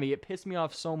looking at me. It pissed me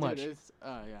off so much. Dude, it's,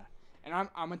 yeah. And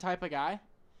I'm a type of guy.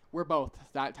 We're both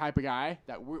that type of guy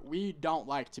that we don't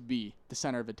like to be the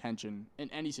center of attention in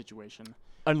any situation.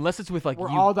 Unless it's with like Where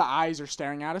you. all the eyes are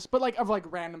staring at us, but like of like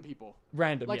random people.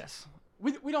 Random, like, yes.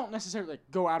 We don't necessarily like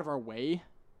go out of our way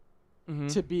Mm-hmm.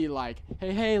 to be like,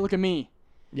 hey, look at me.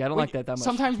 Yeah, I don't like that much.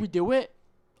 Sometimes we do it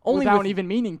Only without with- even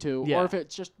meaning to, Yeah. or if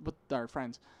it's just with our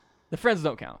friends. The friends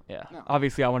don't count. Yeah. No.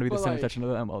 Obviously, I want to be the But, center of like- attention to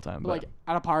them all the time. But But like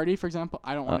at a party, for example,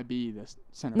 I don't want to be the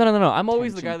center. no. I'm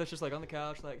always the attention. guy that's just like on the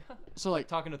couch, like So like,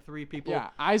 talking to three people. yeah,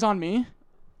 eyes on me.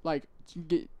 Like,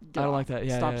 get I don't off. like that.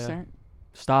 Yeah, Stop yeah, yeah. staring.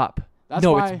 Stop. That's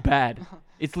no, why, it's bad.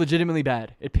 It's legitimately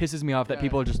bad. It pisses me off that Yeah.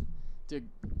 people are just. Dude,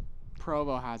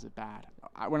 Provo has it bad.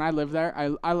 When I lived there,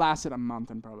 I lasted a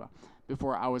month in Provo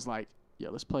before I was like,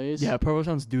 yo, this place. Yeah, Provo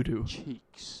sounds doo doo.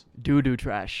 Cheeks. Doo doo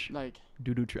trash. Like,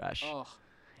 Doo doo trash. ugh.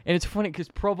 And it's funny because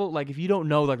Provo, like, if you don't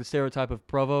know, like, the stereotype of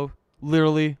Provo,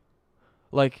 literally,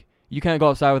 like, you can't go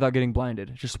outside without getting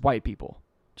blinded. It's just white people.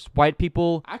 Just white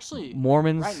people, Actually,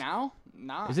 Mormons. right now,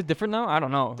 nah. Is it different now? I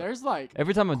don't know. There's like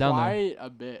Every time I'm down there. quite a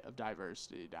bit of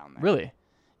diversity down there. Really?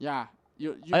 Yeah.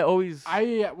 I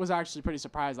was actually pretty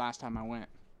surprised last time I went,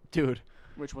 dude,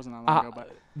 which wasn't that long ago,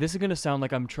 but this is going to sound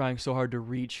like I'm trying so hard to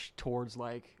reach towards,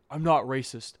 like, I'm not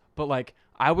racist, but, like,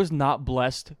 I was not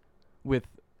blessed with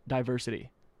diversity.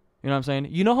 You know what I'm saying?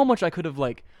 You know how much I could have,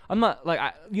 like, I'm not, like,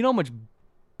 you know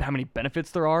how many benefits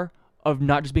there are of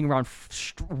not just being around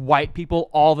white people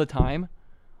all the time?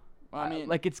 well, I mean,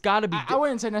 like, it's got to be I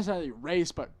wouldn't say necessarily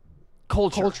race, but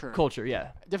culture, yeah.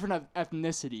 different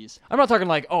ethnicities. I'm not talking,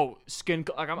 like, skin,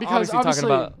 like, I'm Because obviously talking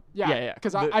about, yeah.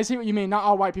 Because I see what you mean. Not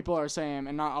all white people are the same,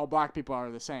 and not all black people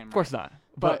are the same. of course not.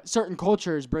 But certain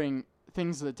cultures bring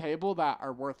things to the table that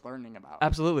are worth learning about.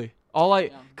 Absolutely.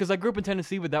 Because I grew up in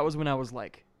Tennessee, but that was when I was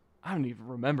like, I don't even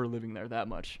remember living there that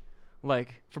much.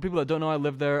 Like, for people that don't know, I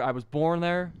lived there. I was born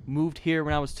there, moved here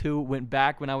when I was 2, went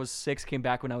back when I was 6, came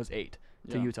back when I was 8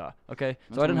 to Yeah. Utah. Okay,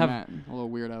 That's so I didn't when have we met. A little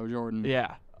weirdo Jordan.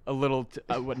 yeah a little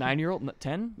 9-year-old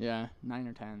 10 Yeah, 9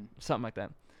 or 10. something like that.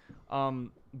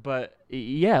 But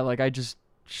yeah, like I just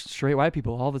straight white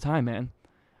people all the time, man.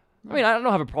 I mean, I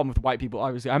don't have a problem with white people.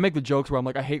 Obviously, I make the jokes where I'm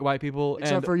like, I hate white people,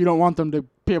 Except for you don't want them to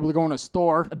be able to go in a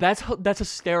store. that's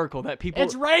hysterical that people.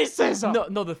 It's racism.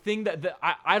 No. The thing that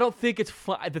I don't think it's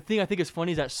fun. The thing I think is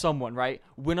funny is that someone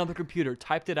went on the computer,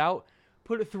 typed it out,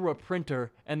 put it through a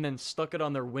printer, and then stuck it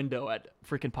on their window at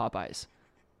freaking Popeyes.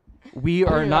 We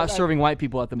are not serving white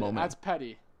people at the moment. That's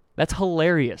petty. That's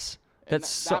hilarious. And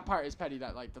That's that part is petty.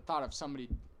 That like the thought of somebody.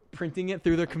 printing it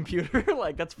through their computer.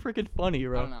 Like, that's freaking funny, I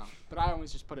bro. don't know, but I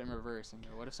always just put it in reverse and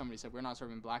go, what if somebody said we're not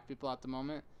serving black people at the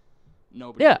moment?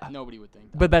 Nobody would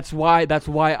think that. But that's why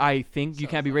I think you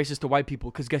So can't be funny. racist to white people.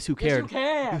 Because guess who Yes, cared?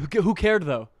 you can. Who cared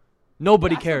though?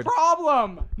 Nobody That's cared. the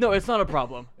problem. No, it's not a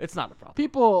problem. It's not a problem.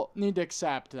 People need to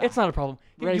accept that. It's not a problem.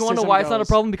 You want to know Racism why it's not a goes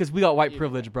problem? Because we got white either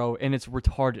privilege, bro, and it's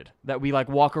retarded that we like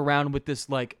walk around with this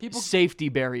like safety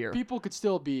barrier. People could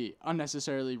still be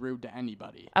unnecessarily rude to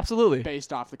anybody Absolutely.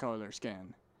 based off the color of their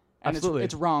skin. And Absolutely.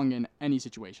 it's wrong in any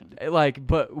situation. Like,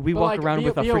 but we walk like, around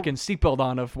with a freaking seatbelt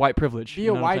on of white privilege. Be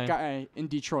you a know what I'm white saying? guy in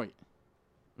Detroit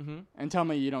and tell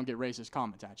me you don't get racist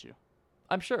comments at you.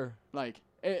 I'm sure. Like,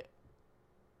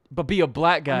 But be a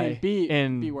black guy I mean,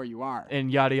 and be where you are.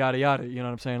 and yada yada yada. You know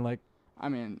what I'm saying? Like, I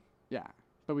mean, yeah,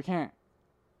 but we can't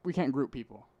group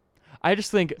people. I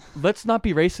just think let's not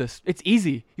be racist. It's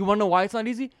easy. You want to know why it's not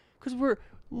easy? Because we're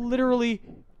literally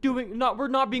we're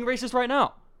not being racist right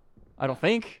now. I don't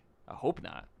think. I hope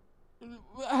not.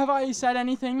 Have I said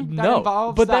anything that No,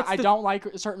 involves but that that's I the- don't like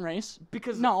a certain race?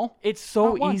 Because no, it's so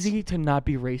not once. easy to not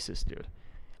be racist, dude.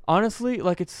 Honestly,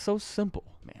 like it's so simple,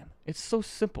 man. It's so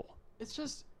simple. It's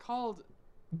just called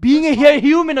Being a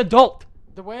human adult.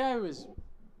 the way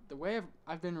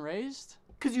I've been raised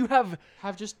Because you have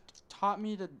just taught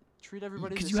me to treat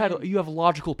everybody the Because same. you have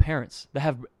logical parents that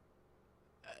have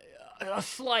a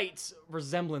slight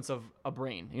resemblance of a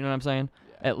brain. You know what I'm saying?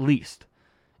 Yeah. At least,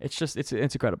 it's just it's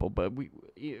incredible. But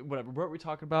whatever. What were we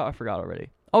talking about? I forgot already.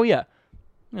 Oh yeah,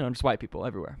 just white people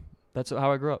everywhere. That's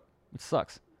how I grew up. It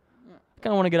sucks. Yeah. I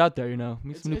kind of want to get out there. Meet some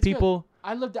new it's good. people.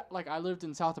 I lived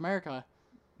in South America.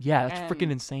 Yeah, that's And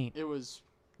freaking insane. It was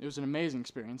an amazing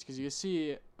experience because you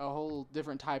see a whole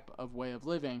different type of way of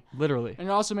living, Literally, and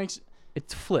it also makes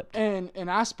it's flipped. an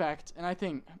aspect, and I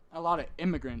think a lot of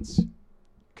immigrants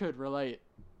could relate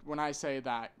when I say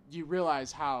that you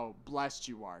realize how blessed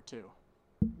you are too,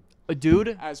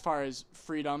 Dude, as far as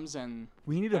freedoms and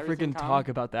we need to everything freaking come. talk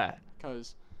about that.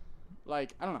 because,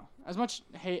 like, I don't know, as much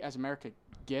hate as America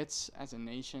gets as a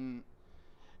nation,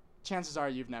 chances are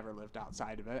you've never lived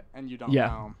outside of it and you don't Yeah.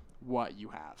 know what you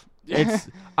have. It's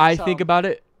I So, think about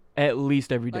it at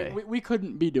least every day. like, we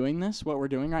couldn't be doing what we're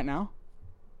doing right now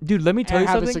Dude, let me tell and you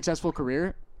have something. a successful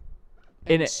career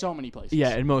In in it- so many places.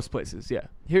 Yeah, in most places. Yeah.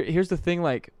 Here's the thing.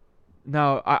 Like,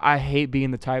 now I hate being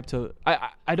the type to.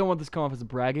 I don't want this to come off as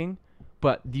bragging,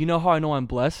 but do you know how I know I'm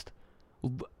blessed?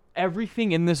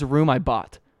 Everything in this room I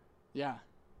bought Yeah.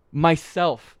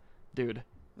 myself, dude.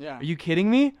 Yeah. Are you kidding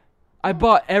me? I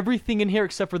bought everything in here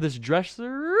except for this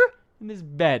dresser and this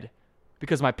bed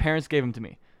because my parents gave them to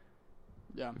me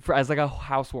Yeah. as like a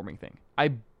housewarming thing.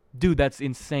 Dude, that's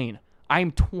insane.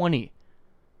 I'm 20,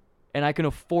 and I can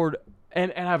afford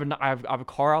and I have a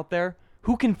car out there.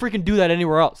 Who can freaking do that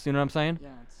anywhere else? You know what I'm saying? Yeah.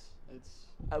 It's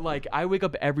Like, I wake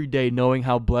up every day knowing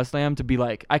how blessed I am to be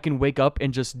like, I can wake up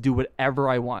and just do whatever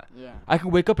I want. yeah. I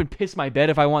can wake up and piss my bed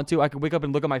if I want to. I can wake up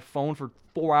and look at my phone for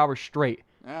 4 hours straight,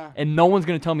 Yeah. and no one's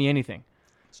gonna tell me anything.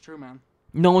 It's true, man.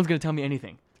 No one's gonna tell me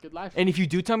anything. Good life. And if you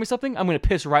do tell me something, I'm gonna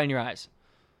piss right in your eyes,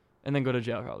 and then go to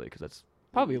jail probably because that's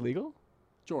probably illegal.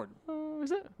 Jordan. Is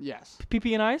it? Yes.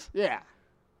 PP in eyes? Yeah.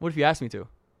 What if you asked me to?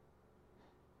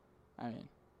 I mean,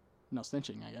 no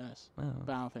snitching, I guess. Oh.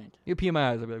 But I don't think. You pee in my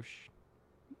eyes. I'd be like, shh.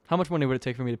 How much money would it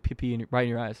take for me to pee right in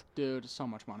your eyes? Dude, so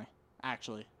much money.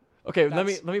 Actually. Okay, let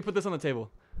That's- me put this on the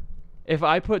table. If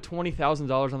I put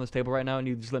 $20,000 on this table right now and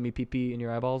you just let me pee in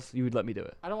your eyeballs, you would let me do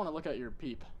it. I don't want to look at your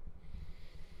peep.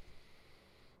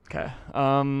 Okay.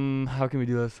 How can we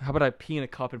do this? How about I pee in a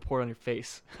cup and pour it on your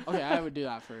face? Okay, I would do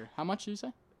that for how much do you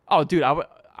say? Oh, dude,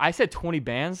 I said 20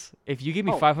 bands. If you give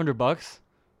me Oh. $500,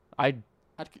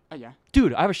 Yeah.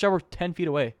 dude, I have a shower 10 feet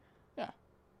away. Yeah.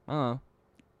 I don't know.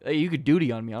 Hey, you could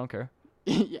duty on me. I don't care.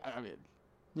 Yeah, I mean,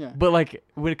 yeah. But like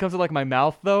when it comes to like my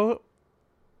mouth though,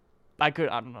 I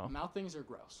don't know. Mouth things are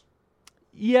gross.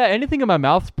 Yeah, anything in my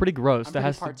mouth's pretty gross. I'm that pretty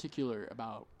has to. particular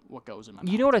about what goes in my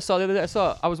mouth. You know what I saw the other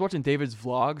day? I was watching David's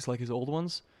vlogs, like his old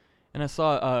ones, and I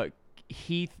saw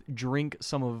Heath drink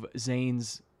some of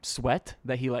Zane's sweat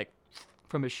that he like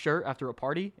from his shirt after a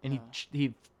party, and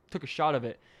he took a shot of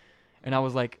it, and I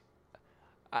was like,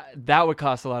 that would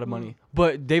cost a lot of money.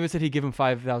 But David said he'd give him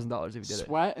 $5,000 if he did it.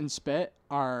 Sweat and spit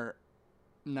are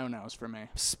no-nos for me.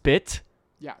 Spit?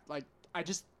 Yeah, like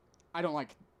I don't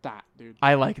like that, dude.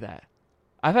 I like that.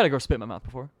 I've had a girl spit in my mouth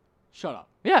before. Shut up.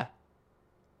 Yeah.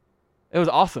 It was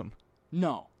awesome.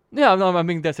 No. Yeah, no, I'm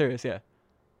being dead serious. Yeah.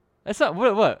 That's not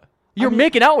what. You're mean-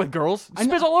 making out with girls. I know-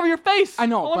 Spits all over your face. I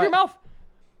know, all over your but- mouth.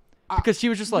 Because she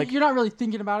was just like, you're not really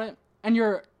thinking about it, and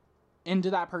you're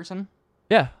into that person,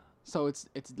 yeah. so it's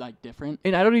like different.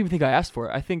 And I don't even think I asked for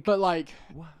it. I think But like,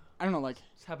 I don't know, like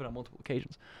it's happened on multiple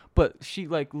occasions. But she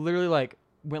like literally like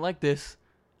went like this.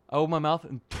 I opened my mouth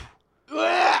and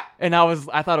and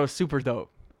I thought it was super dope.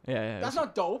 Yeah. that's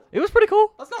not dope. It was pretty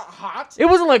cool. That's not hot. It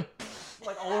wasn't like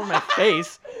all over my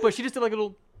face, but she just did like a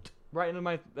little right into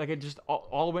my it just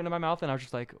all went into my mouth, and I was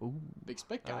just like, ooh. Big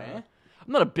spit guy, eh?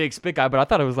 I'm not a big spit guy, but I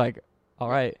thought it was like, all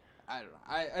right. I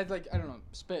don't know. I don't know.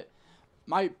 Spit.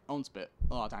 My own spit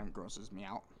a lot of time grosses me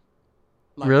out.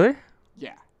 Like, Really?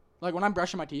 Yeah. Like when I'm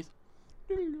brushing my teeth,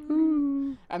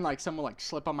 and like someone like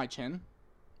slip on my chin,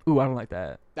 Ooh, I don't like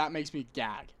that. that makes me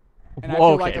gag. And Whoa,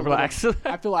 I feel like relax.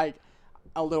 I feel like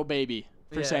a little baby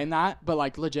for Yeah. saying that, but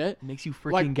like legit. Makes you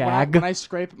freaking Like gag. when I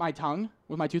scrape my tongue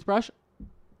with my toothbrush,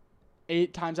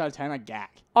 8 times out of 10 I gag.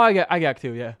 Oh, I gag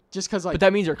too, yeah. Just because like. But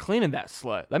that means you're cleaning that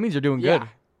slut. That means you're doing Yeah. good.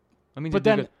 That means But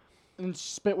you're then, doing and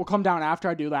spit will come down after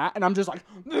I do that, and I'm just like,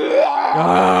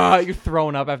 good. You're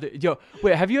throwing up after. Yo,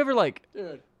 wait, have you ever like.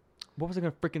 dude. What was I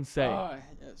going to freaking say? Yeah,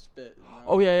 spit.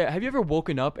 Oh, yeah. Have you ever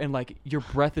woken up and like your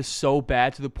breath is so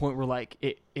bad to the point where like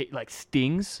it like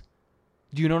stings?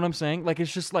 Do you know what I'm saying? Like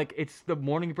it's just like it's the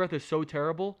morning breath is so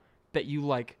terrible that you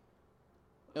like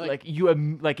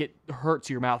it hurts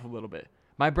your mouth a little bit.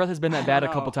 My breath has been that bad a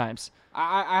couple know. times.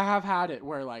 I have had it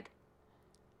where like,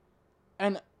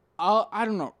 and I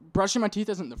don't know, brushing my teeth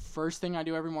isn't the first thing I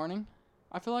do every morning.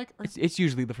 I feel like or It's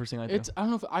usually the first thing I do. I don't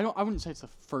know if I wouldn't say it's the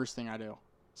first thing I do.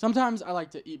 Sometimes I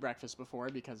like to eat breakfast before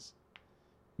because,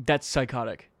 That's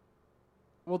psychotic.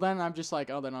 well, then I'm just like,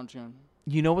 oh, then I'm just gonna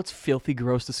You know what's filthy,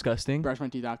 gross, disgusting? brush my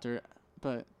teeth after.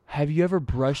 But Have you ever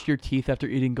brushed your teeth after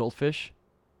eating goldfish?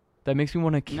 That makes me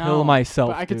want to kill no, myself.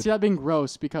 But I could dude. see that being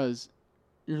gross because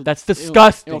That's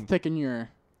disgusting. It'll thicken your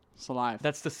saliva.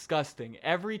 That's disgusting.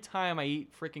 Every time I eat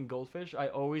freaking goldfish, I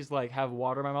always like have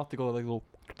water in my mouth to go like a little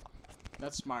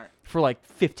That's smart. for like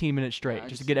 15 minutes straight Yeah, I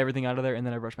just to just- get everything out of there, and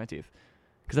then I brush my teeth.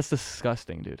 Because that's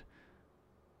disgusting, dude.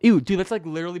 Ew, dude, that's like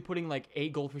literally putting like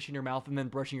 8 goldfish in your mouth and then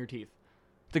brushing your teeth.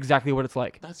 That's exactly what it's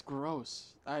like. That's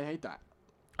gross. I hate that.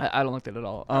 I don't like that at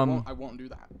all. I won't do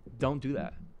that. Don't do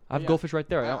that. I have Yeah. goldfish right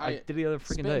there. I I did it the other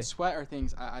freaking Spit day. and sweat are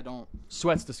things I don't.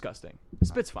 Sweat's disgusting.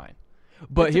 Spit's fine.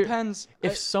 But it here, depends.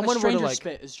 if a someone were to, stranger like-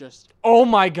 spit is just oh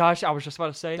my gosh, I was just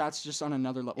about to say, that's just on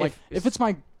another level. Like If- if it's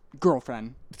my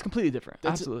girlfriend, it's completely different.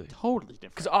 that's Absolutely. totally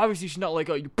different. Because obviously she's not like,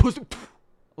 oh, you pussy.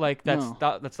 Like that's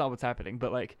No. that's not what's happening.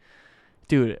 But like,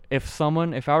 dude, if I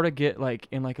were to get like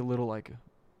in like a little like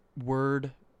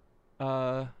word,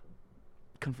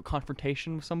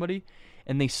 confrontation with somebody,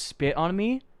 and they spit on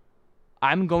me,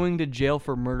 I'm going to jail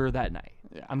for murder that night.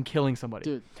 Yeah. I'm killing somebody,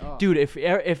 Dude, Dude,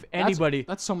 if anybody,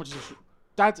 that's so much.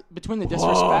 That's between the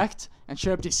disrespect and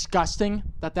straight up disgusting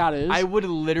that is. I would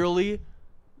literally.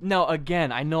 Now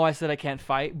again, I know I said I can't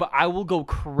fight, but I will go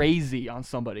crazy on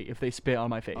somebody if they spit on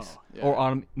my face Oh, yeah. or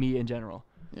on me in general.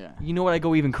 yeah. You know what I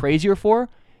go even crazier for?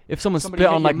 If someone Somebody spit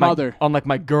hit on your like mother.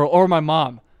 my girl or my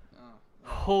mom. Oh.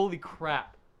 Holy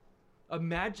crap!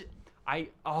 Imagine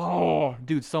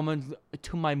dude, someone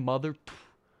to my mother.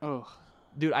 Oh.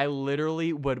 Dude, I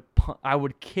literally I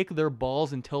would kick their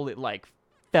balls until it like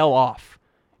fell off,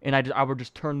 and I would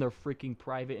just turn their freaking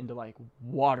private into like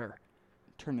water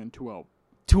Turn into a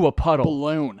to a puddle.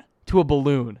 balloon. To a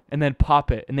balloon, and then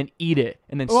pop it, and then eat it,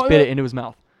 and then Oh, spit yeah. it into his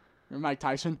mouth. Remember Mike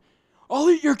Tyson? I'll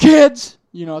eat your kids.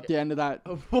 You know, at the end of that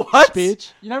What?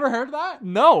 speech. You never heard that?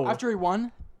 No. After he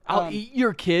won? I'll eat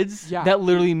your kids. yeah. That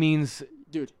literally means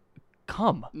Dude,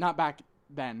 come. not back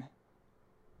then.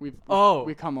 We've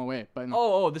come away, but no.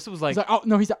 Oh, this was like, He's like, oh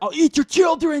no, he's like, I'll eat your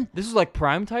children. this was like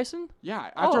Prime Tyson. Yeah,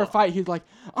 after Oh. a fight, he's like,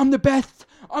 I'm the best.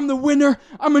 I'm the winner.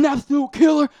 I'm an absolute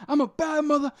killer. I'm a bad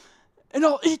mother, and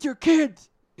I'll eat your kids.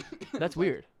 That's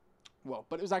weird. Whoa,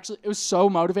 but it was so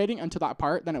motivating until that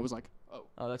part. Then it was like, oh,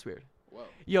 Oh, that's weird. whoa.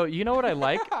 Yo, you know what I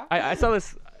like? I saw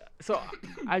this. So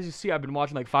as you see, I've been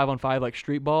watching like 5-on-5 like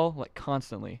street ball like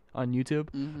constantly on YouTube.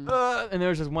 Mm-hmm. And there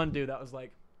was this one dude that was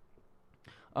like,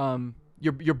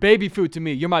 you're baby food to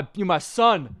me. You're my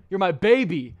son. You're my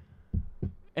baby.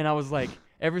 And I was like,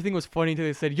 everything was funny until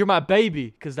they said, you're my baby,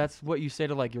 because that's what you say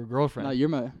to like your girlfriend. No, you're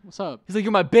my. What's up? He's like,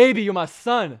 you're my baby. You're my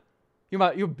son.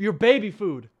 You're baby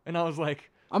food. And I was like,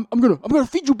 I'm gonna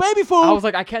feed you baby food. I was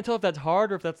like, I can't tell if that's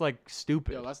hard or if that's like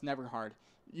stupid. Yo, that's never hard.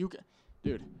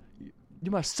 Dude.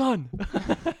 You're my son.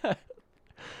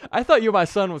 I thought you're my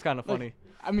son was kind of funny.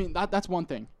 I mean that's one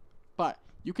thing, but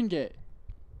you can get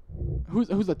who's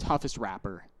the toughest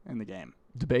rapper in the game?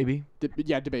 The baby?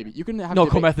 DaBaby. You can have No,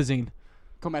 DaBaby- comethazine.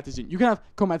 Comethazine. You can have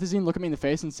Comethazine look at me in the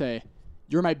face and say,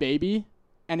 "You're my baby,"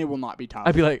 and it will not be tough.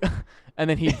 I'd be like, and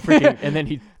then he'd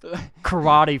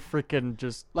karate freaking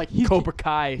just like he's Cobra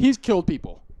Kai. He's killed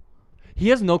people. He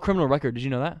has no criminal record. Did you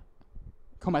know that?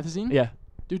 Comethazine? Yeah.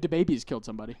 Dude, DaBaby's killed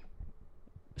somebody.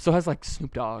 So has like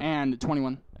Snoop Dogg And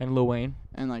 21 and Lil Wayne.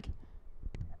 and like,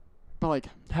 but like,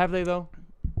 Have they though?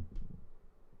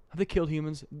 Have they killed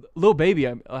humans? Lil Baby.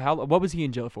 What was he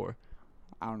in jail for?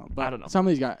 I don't know. But I don't know. Some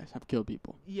of these guys have killed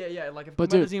people. Yeah. Like if But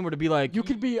the dude, magazine were to be like, You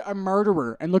could be a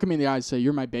murderer and look at me in the eyes and say,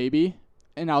 "You're my baby,"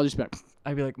 and I'll just be like,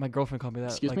 I'd be like, my girlfriend called me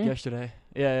that Excuse like me? yesterday.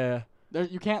 Yeah.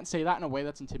 you can't say that in a way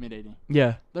that's intimidating.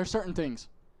 Yeah. There's certain things,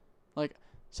 like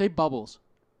say bubbles,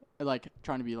 like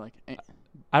trying to be like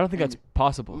I don't think that's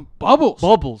possible. bubbles.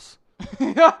 Bubbles.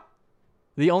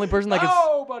 The only person that can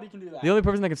Nobody can do that. the only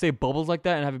person that can say bubbles like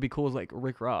that and have it be cool is like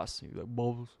Rick Ross. He's like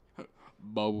bubbles.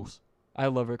 Bubbles. I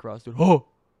love Rick Ross, dude. Oh,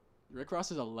 Rick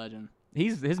Ross is a legend,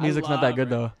 his music's not that love good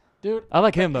though. dude. I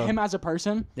like him though. Him as a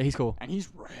person, Yeah, he's cool. and he's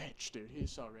rich, dude.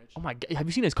 He's so rich. Oh my god, have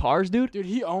you seen his cars, dude? Dude,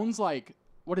 he owns like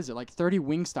what is it, like 30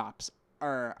 wing stops,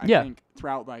 or I Yeah. think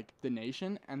throughout like the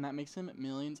nation, and that makes him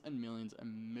millions and millions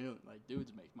and millions. Like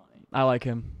dudes make money. I like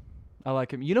him.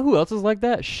 You know who else is like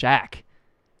that? Shaq.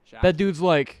 Shaq. That dude's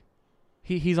like,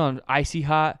 he's on Icy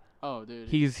Hot. Oh, dude.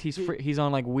 He's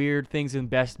on like weird things in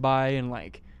Best Buy and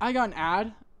like. I got an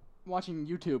ad watching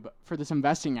YouTube for this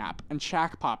investing app, and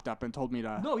Shaq popped up and told me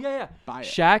to buy it.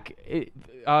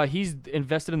 Shaq, he's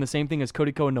invested in the same thing as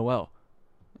Cody Co and Noel.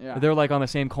 Yeah. They're like on the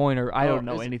same coin, or I don't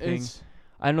know anything.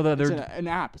 I know that It's they're an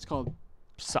app. It's called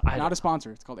I not a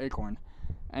sponsor. It's called Acorn,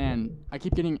 and I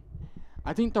keep getting.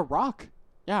 I think The Rock,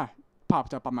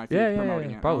 popped up on my feed promoting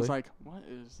it. And I probably. was like, what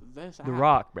is this? The app?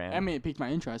 Rock, man. I mean, it piqued my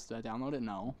interest. Did I download it?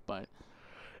 No, but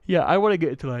Yeah, I want to get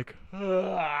into like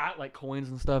coins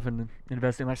and stuff and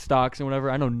investing in like stocks and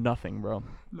whatever. I know nothing, bro.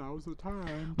 now's the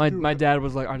time. My dad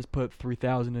was like, I just put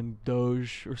 3,000 in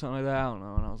Doge or something like that. I don't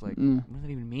know, and I was like, what does that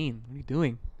even mean? What are you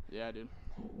doing? Yeah, dude.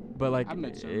 But like, I've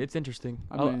made some. it's interesting.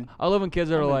 I've I love when kids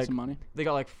that I've are made like, some money. they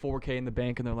got like 4K in the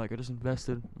bank and they're like, I just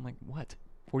invested. I'm like, what?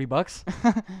 $40?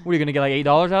 What are you gonna get like $8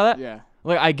 out of that? Yeah.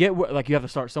 Like I get like you have to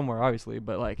start somewhere, obviously,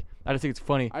 but like I just think it's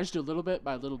funny. I just do little bit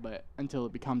by little bit until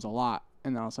it becomes a lot,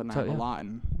 and then all of a sudden So, I have yeah. a lot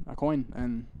and a coin,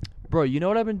 and Bro, you know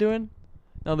what I've been doing?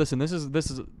 Now listen, this is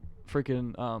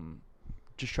freaking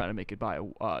just trying to make it buy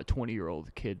a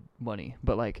 20-year-old kid money,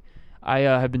 but like I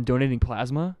have been donating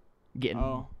plasma,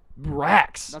 getting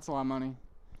racks. that's a lot of money.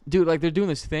 Dude, like they're doing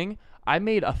this thing. I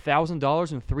made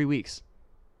 $1,000 in 3 weeks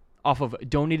off of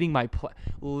donating my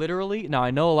literally. Now I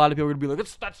know a lot of people are gonna be like,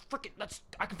 that's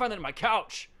I can find that in my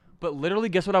couch. But literally,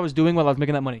 guess what I was doing while I was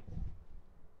making that money?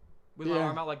 With my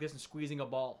arm out like this and squeezing a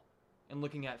ball, and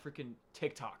looking at freaking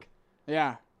TikTok.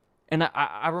 Yeah. And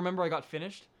I remember I got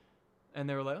finished, and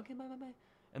they were like, okay, bye.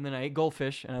 And then I ate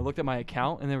goldfish, and I looked at my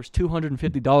account, and there was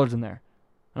 $250 in there,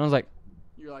 and I was like,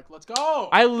 You're like, let's go.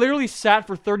 I literally sat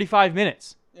for 35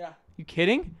 minutes. Yeah. You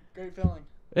kidding? Great feeling.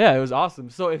 Yeah, it was awesome.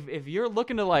 So if you're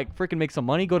looking to like freaking make some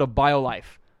money, go to BioLife,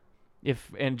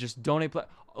 and just donate.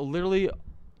 Literally,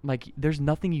 like there's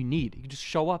nothing you need. You just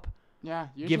show up, Yeah.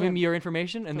 give them your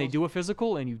information, and they do a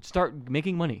physical, and you start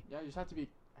making money. Yeah, you just have to be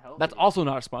healthy. That's also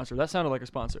not a sponsor. That sounded like a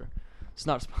sponsor. It's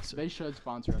not a sponsor. They should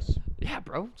sponsor us. Yeah,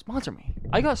 bro, sponsor me.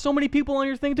 I got so many people on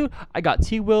your thing, dude. I got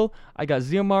T-Will. I got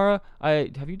Ziamara.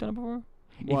 Have you done it before?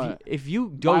 What? If you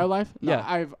go BioLife? No, yeah.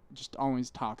 I've just always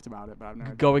talked about it, but I've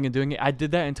never going and doing it. I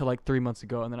did that until like 3 months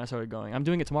ago, and then I started going. I'm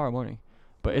doing it tomorrow morning,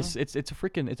 but it's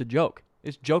a joke.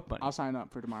 It's joke money. I'll sign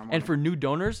up for tomorrow morning. And for new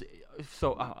donors,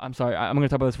 so I'm sorry, I'm gonna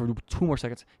talk about this for 2 more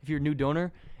seconds. If you're a new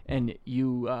donor and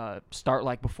you start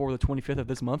like before the 25th of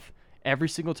this month, every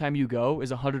single time you go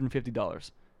is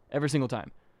 $150. Every single time,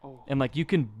 and like you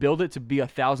can build it to be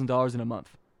 $1,000 in a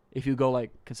month if you go like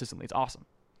consistently. It's awesome.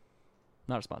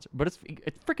 Not a sponsor, but it's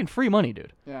freaking free money,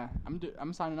 dude. Yeah,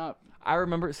 I'm signing up. I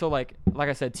remember, so like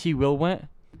I said, T Will went,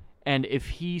 and if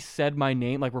he said my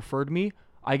name, like referred me,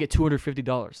 I get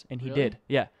 $250, and he Really? did.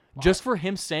 Yeah, just for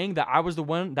him saying that I was the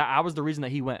reason that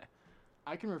he went.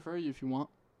 I can refer you if you want.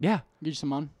 Yeah, Get you some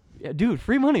money. yeah, dude,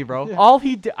 free money, bro. Yeah. All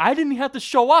he did, I didn't have to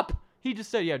show up. He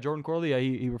just said, yeah, Jordan Corley, yeah,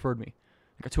 he referred me.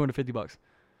 I got $250.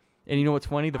 And you know what's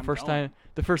funny? The first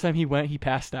time he went, he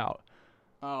passed out.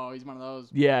 Oh, he's one of those.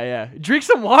 Yeah. Drink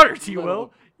some water, T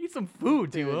Will. Eat some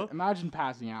food, T Will. Imagine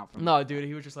passing out from No, dude,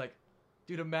 he was just like,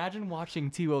 dude, imagine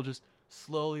watching T Will just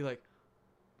slowly like,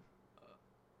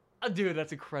 dude,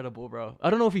 that's incredible, bro. I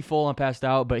don't know if he full on passed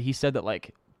out, but he said that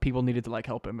like people needed to like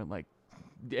help him and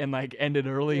end it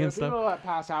early and stuff. People that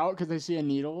pass out because they see a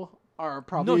needle are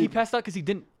probably. No, he passed out because he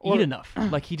didn't eat enough.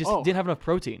 Like he just didn't have enough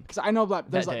protein. Because I know that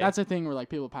day. that's a thing where like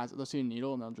people pass, they'll see a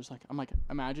needle and they'll just like, I'm like,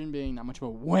 imagine being that much of a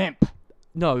wimp.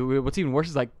 No, what's even worse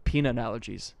is like peanut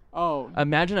allergies. Oh,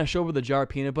 Imagine I show up with a jar of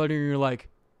peanut butter and you're like,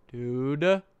 dude,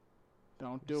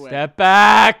 don't do it. step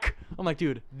back. I'm like,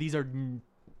 dude,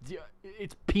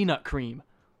 it's peanut cream.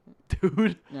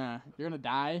 Dude, Yeah, you're gonna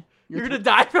die. you're going to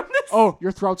die from this? Oh,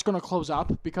 your throat's gonna close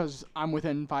up because I'm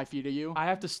within 5 feet of you. I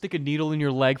have to stick a needle in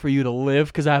your leg for you to live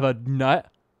because I have a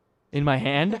nut in my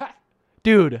hand?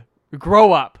 Dude,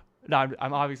 grow up. No,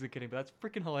 I'm obviously kidding, but that's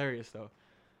freaking hilarious though.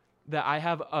 That I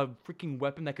have a freaking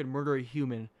weapon that could murder a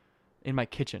human in my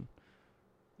kitchen.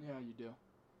 Yeah, you do.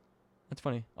 That's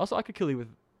funny. Also, I could kill you with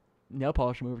nail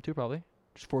polish remover too, probably.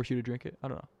 Just force you to drink it. I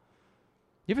don't know.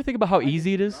 You ever think about how I get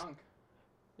easy it is? drunk.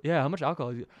 Yeah, how much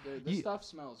alcohol is it? Dude, this stuff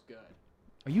smells good.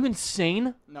 Are you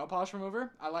insane? Nail polish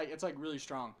remover? It's like really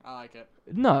strong. I like it.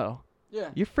 No. Yeah.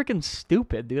 You're freaking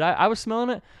stupid, dude. I was smelling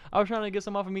it. I was trying to get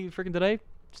some off of me freaking today.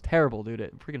 It's terrible, dude.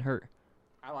 It freaking hurt.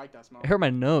 I like that smell. It hurt my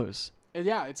nose.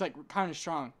 Yeah, it's like kind of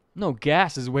strong. No,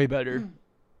 gas is way better.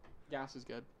 Gas is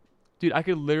good. Dude, I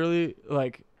could literally,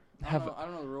 like, I don't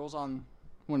know the rules on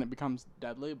when it becomes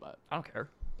deadly, but I don't care.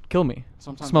 Kill me.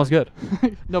 sometimes Smells good.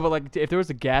 No, but, like, if there was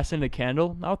a gas in a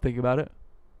candle, I would think about it.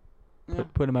 Yeah.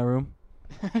 Put it in my room.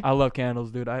 I love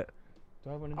candles, dude. Do I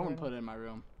have one in I wouldn't here? put it in my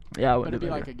room. Yeah, I But wouldn't. it'd be do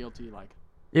that like here. a guilty, like,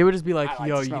 It would just be like, I like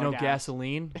yo, to you smell know, gas.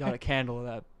 gasoline. Got a candle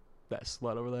of that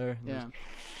slut over there. And yeah. just-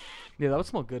 Yeah, that would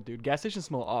smell good, dude. Gas stations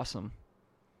smell awesome.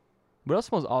 What else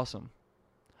smells awesome?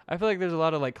 I feel like there's a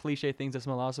lot of like cliche things that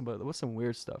smell awesome, but what's some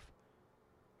weird stuff?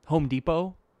 Home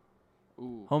Depot.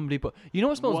 Ooh. Home Depot. You know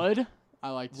what smells? Wood? I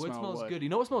like to Wood smell smells wood. good. You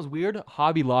know what smells weird?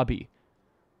 Hobby Lobby.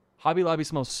 Hobby Lobby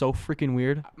smells so freaking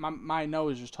weird. My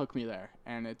nose just took me there,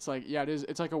 and it's like, yeah, it is.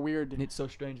 It's like a weird. And it's so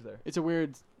strange there. It's a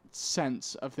weird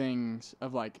sense of things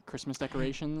of like Christmas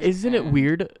decorations. Isn't it and-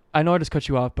 weird? I know I just cut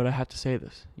you off, but I have to say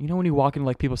this. You know when you walk into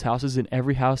like people's houses and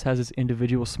every house has its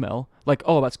individual smell? Like,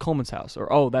 oh, that's Coleman's house,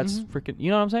 or oh, that's freaking. You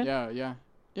know what I'm saying?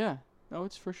 Yeah. No,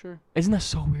 it's for sure. Isn't that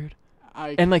so weird?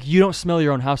 I And like you don't smell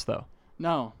your own house though.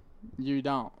 no, you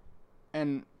don't,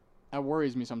 and that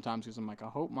worries me sometimes because I'm like, I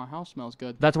hope my house smells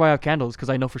good. That's why I have candles, because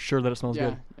I know for sure that it smells yeah,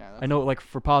 good. yeah. I know like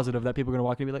for positive that people are gonna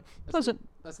walk in and be like, pleasant.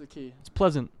 That's the key. It's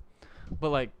pleasant.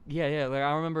 But like, yeah. Like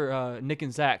I remember Nick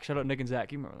and Zach. Shout out Nick and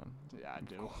Zach. You remember them? Yeah, I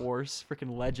do. Of course,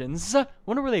 freaking legends.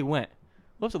 Wonder where they went.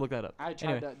 We'll have to look that up. I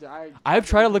tried Anyway, that. I've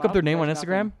tried to look up their name on there's Instagram.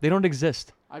 nothing. They don't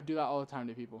exist. I do that all the time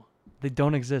to people. They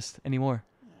don't exist anymore.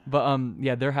 But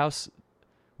yeah, their house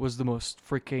was the most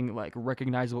freaking like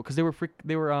recognizable because they were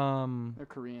They're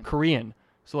Korean. Korean.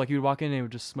 So like you would walk in and it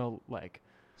would just smell like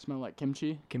Smell like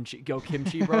kimchi. kimchi. Go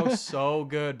kimchi, bro. So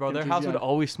good, bro. Their Kimchi's house would good.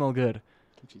 always smell good.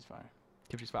 Kimchi's fire.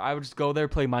 Kimchi's fine. I would just go there,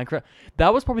 play Minecraft.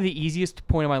 That was probably the easiest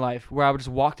point of my life where I would just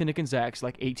walk to Nick and Zach's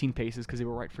like 18 paces because they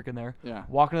were right freaking there. Yeah.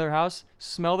 Walk into their house,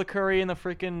 smell the curry and the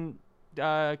freaking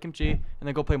kimchi, and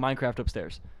then go play Minecraft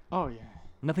upstairs. Oh yeah.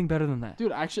 Nothing better than that.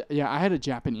 Dude, actually, yeah, I had a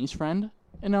Japanese friend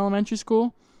in elementary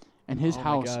school, and his Oh my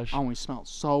house gosh. always smelled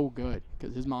so good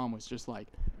because his mom was just like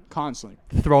constantly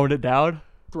Throwing it down.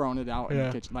 throwing it out in Yeah.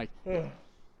 the kitchen. Like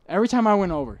every time I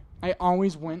went over, I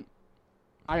always went.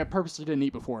 I purposely didn't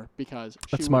eat before because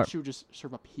That's smart. she would just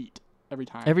serve up heat every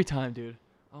time. Every time, dude.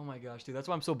 Oh my gosh, dude. That's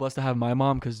why I'm so blessed to have my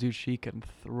mom because, dude, she can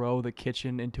throw the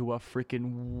kitchen into a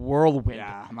freaking whirlwind.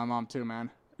 Yeah, my mom too, man.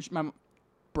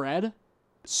 Bread,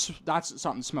 that's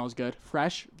something that smells good.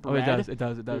 Fresh Oh, bread. it does. It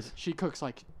does. It Dude, does. she cooks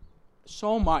like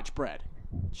so much bread.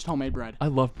 Just homemade bread. I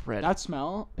love bread. That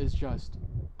smell is just.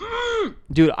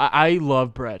 Dude, I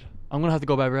love bread. I'm going to have to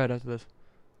go buy bread after this.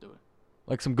 Do it.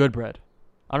 Like some good bread.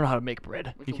 I don't know how to make bread.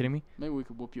 Are you could- kidding me? Maybe we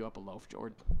could whoop you up a loaf,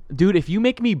 Jordan. Dude, if you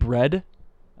make me bread,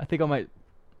 I think I might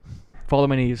fall on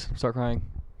my knees, start crying. You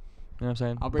know what I'm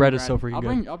saying? I'll bring Bread is so freaking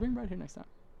good. I'll bring bread here next time.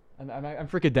 I'm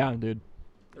freaking down, dude.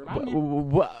 Remind me.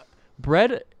 What?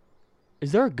 Bread?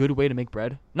 Is there a good way to make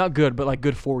bread? Not good, but like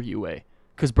good for you way.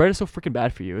 Because bread is so freaking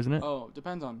bad for you, isn't it? Oh,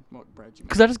 depends on what bread you make.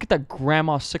 Because I just get that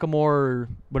grandma sycamore or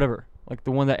whatever. Like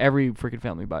the one that every freaking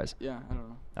family buys. Yeah, I don't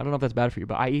know. I don't know if that's bad for you,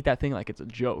 but I eat that thing like it's a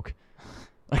joke.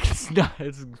 Like it's not.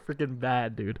 It's freaking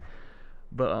bad, dude.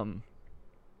 But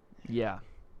yeah.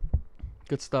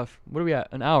 Good stuff. What are we at?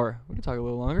 An hour. We can talk a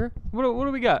little longer. What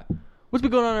do we got? What's been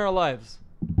going on in our lives?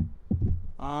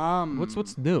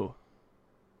 What's new?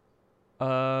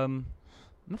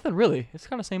 Nothing really. It's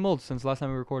kind of same old since last time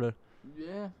we recorded.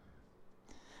 Yeah.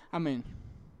 I mean,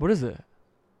 What is it?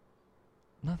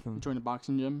 Nothing. joined a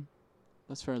boxing gym.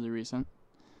 That's fairly recent.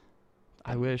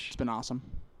 I wish. It's been awesome.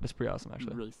 That's pretty awesome,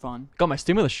 actually. Really fun. Got my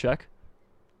stimulus check.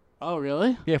 Oh,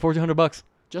 really? Yeah, $1,400.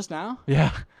 Just now?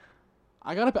 Yeah.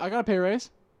 I got a pay raise,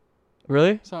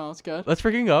 Really? so that's good. Let's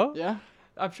freaking go. Yeah.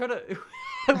 I'm trying to.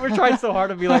 We're trying so hard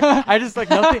to be like. I just like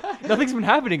nothing's been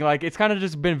happening. Like it's kind of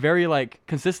just been very like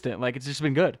consistent. Like it's just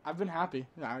been good. I've been happy.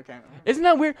 Yeah, I can't. Isn't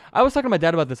that weird? I was talking to my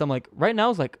dad about this. I'm like, right now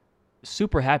is like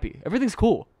super happy. Everything's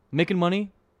cool. Making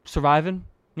money, surviving.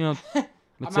 You know,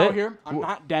 that's I'm it. out here. I'm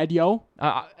not dead, yo.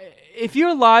 If you're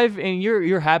alive and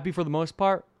you're happy for the most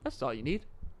part, that's all you need.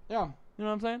 Yeah. You know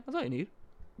what I'm saying? That's all you need.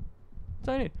 That's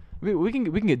all you need. We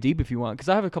can get deep if you want, because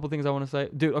I have a couple things I want to say,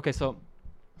 dude. Okay, so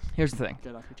here's the thing.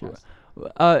 Get off your chest.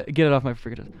 Get it off my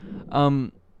freaking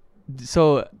chest.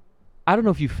 So I don't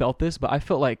know if you felt this, but I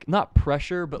felt like not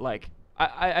pressure, but like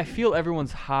I feel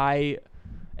everyone's high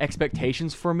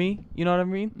expectations for me. You know what I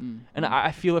mean? And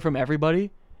I feel it from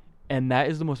everybody, and that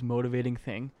is the most motivating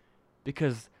thing,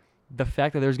 because the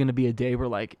fact that there's gonna be a day where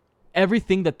like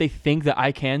everything that they think that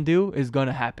I can do is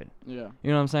gonna happen. Yeah.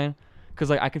 You know what I'm saying? Because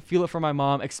like I can feel it from my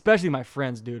mom, especially my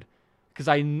friends, dude. Because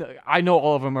I know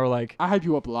all of them are like, I hype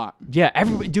you up a lot. yeah,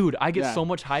 everybody, dude. I get so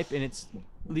much hype, and it's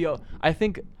Leo. I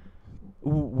think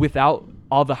without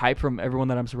all the hype from everyone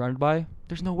that I'm surrounded by,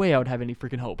 there's no way I would have any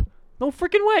freaking hope. No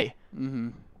freaking way. Mm-hmm.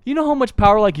 You know how much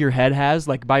power like your head has,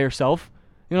 like by yourself.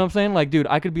 You know what I'm saying? Like, dude,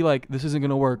 I could be like, this isn't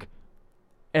gonna work,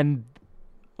 and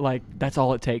like that's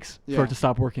all it takes for it to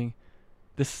stop working.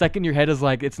 The second your head is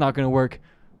like, it's not gonna work.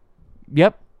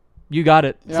 Yep, you got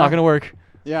it. It's not gonna work.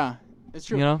 Yeah, it's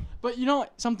true. You know? But you know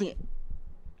something,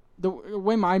 the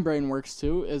way my brain works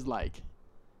too is like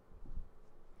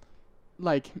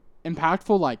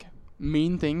impactful, like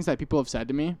mean things that people have said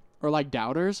to me, or like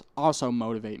doubters also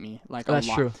motivate me like a lot.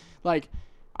 That's true. Like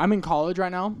I'm in college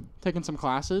right now taking some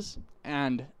classes,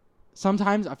 and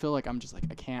sometimes I feel like I'm just like,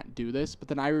 I can't do this, but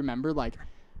then I remember like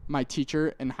my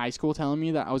teacher in high school telling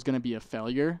me that I was going to be a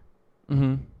failure.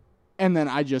 Mm-hmm. And then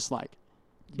I just like,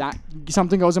 that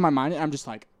something goes in my mind, and I'm just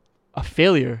like, a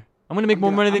failure? I'm going to make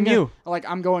more money than you. Like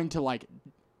I'm going to like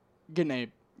get an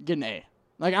A.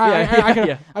 Like I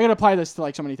can apply this to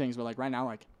like so many things, but like right now,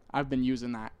 like I've been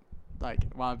using that like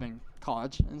while I've been in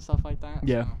college and stuff like that.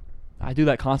 Yeah. So. I do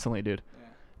that constantly, dude. Yeah.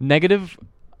 Negative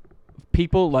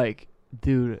people, like,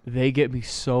 dude, they get me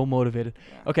so motivated.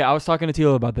 Yeah. Okay, I was talking to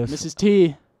Tilo about this. Mrs.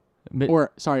 T.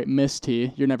 Miss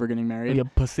T. You're never getting married. You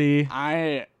pussy.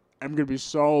 I am going to be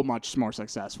so much more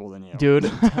successful than you.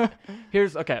 Dude,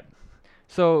 okay.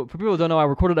 So, for people who don't know, I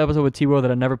recorded an episode with T-Row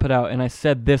that I never put out, and I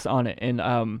said this on it.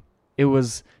 And there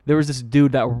was this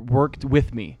dude that worked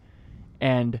with me.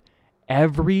 And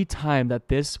every time that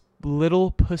this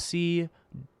little pussy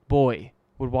boy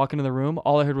would walk into the room,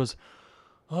 all I heard was,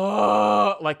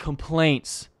 like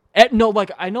complaints. No,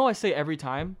 like I know I say every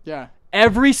time. Yeah.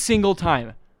 Every single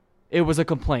time, it was a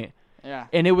complaint. Yeah.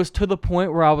 And it was to the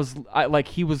point where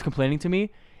he was complaining to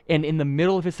me, and in the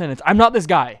middle of his sentence, I'm not this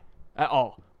guy at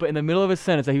all, but in the middle of his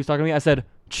sentence that he was talking to me, I said,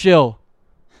 chill.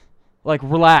 Like,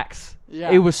 relax. Yeah.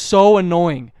 It was so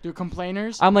annoying. Dude,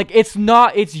 complainers? I'm like, it's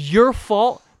your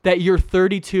fault that you're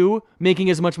 32 making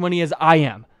as much money as I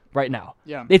am right now.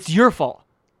 Yeah. It's your fault.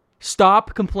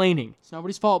 Stop complaining. It's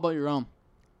nobody's fault but your own.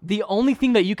 The only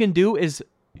thing that you can do is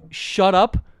shut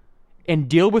up and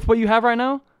deal with what you have right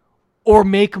now, or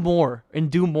make more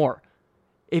and do more.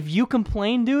 If you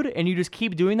complain, dude, and you just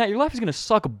keep doing that, your life is going to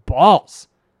suck balls.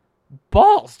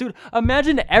 Balls, dude.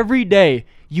 Imagine every day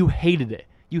you hated it.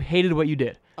 You hated what you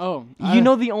did. Oh. You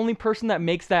know the only person that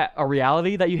makes that a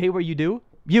reality, that you hate what you do?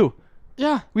 You.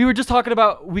 Yeah. We were just talking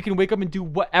about we can wake up and do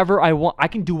whatever I want. I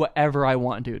can do whatever I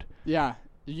want, dude. Yeah.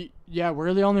 Yeah,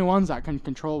 we're the only ones that can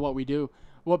control what we do.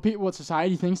 What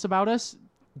society thinks about us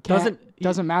doesn't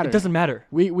matter. It doesn't matter.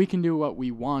 We can do what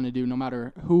we want to do, no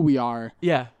matter who we are.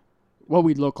 Yeah. What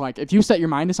we look like. If you set your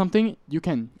mind to something, you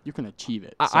can achieve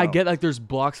it. I get like there's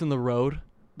blocks in the road.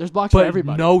 There's blocks for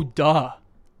everybody. No duh.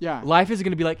 Yeah. Life isn't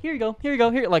gonna be like, here you go,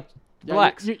 like,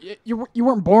 relax. You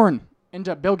weren't born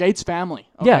into Bill Gates' family.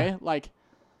 Okay? Yeah. Like,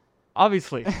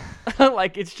 obviously.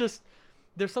 Like, it's just,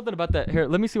 there's something about that. Here,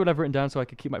 let me see what I've written down so I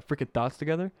can keep my freaking thoughts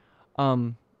together.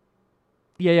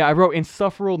 Yeah, I wrote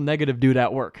insufferable negative dude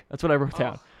at work. That's what I wrote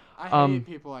down. I hate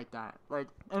people like that. Like,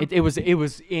 it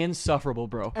was insufferable,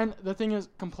 bro. And the thing is,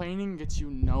 complaining gets you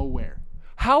nowhere.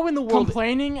 How in the world?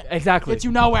 Complaining exactly gets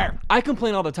you nowhere. I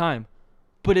complain all the time,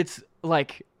 but it's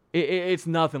like it's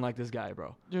nothing like this guy,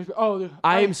 bro.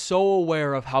 I am so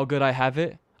aware of how good I have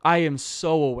it. I am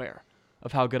so aware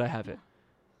of how good I have it,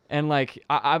 and like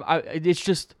it's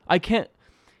just I can't,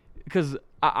 because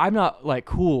I'm not like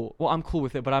cool. Well, I'm cool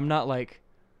with it, but I'm not like,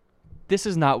 this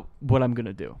is not what I'm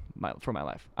gonna do for my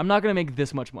life. I'm not gonna make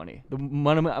this much money. The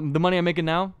money I'm making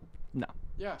now, no.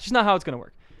 Yeah. It's just not how it's gonna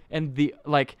work. And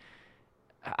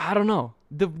I don't know.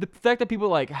 The fact that people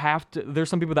like have to, there's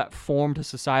some people that form to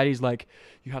societies like,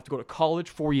 you have to go to college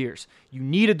 4 years. You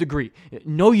need a degree.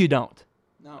 No, you don't.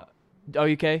 No. Are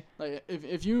you okay? Like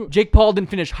if you Jake Paul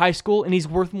didn't finish high school, and he's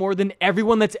worth more than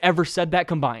everyone that's ever said that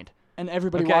combined. And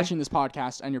everybody watching this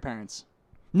podcast and your parents.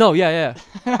 No, yeah.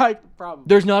 Probably.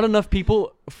 There's not enough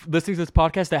people listening to this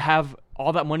podcast that have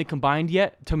all that money combined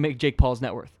yet to make Jake Paul's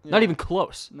net worth. Yeah. Not even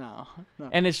close. No.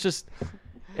 And it's just,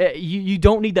 you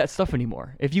don't need that stuff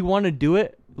anymore. If you want to do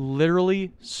it,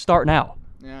 literally start now.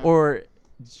 Yeah. Or,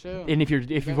 it's true. and if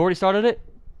you've already started it,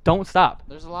 don't stop.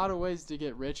 There's a lot of ways to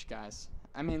get rich, guys.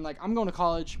 I mean, like, I'm going to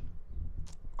college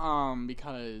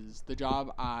because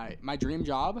my dream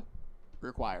job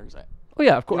requires it. Oh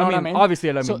yeah, of course. You know I what mean, I mean? obviously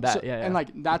I don't mean that. Yeah. And like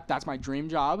that's my dream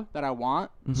job that I want.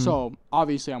 Mhm. So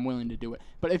obviously I'm willing to do it.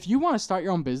 But if you want to start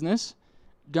your own business,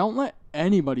 don't let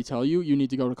anybody tell you need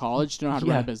to go to college to know how to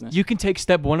run a business. You can take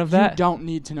step one of that. You don't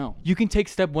need to know. You can take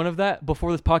step one of that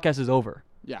before this podcast is over.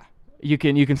 Yeah. You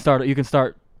can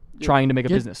start trying to make a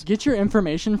business. Get your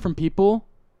information from people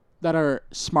that are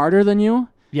smarter than you,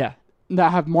 Yeah.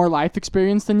 that have more life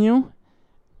experience than you,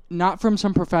 not from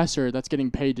some professor that's getting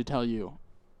paid to tell you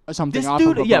something This off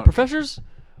dude, of a yeah, book. professors,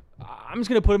 I'm just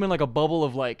going to put them in like a bubble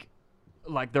of like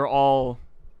they're all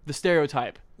the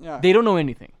stereotype. Yeah. They don't know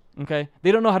anything, okay?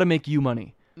 They don't know how to make you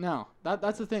money. No,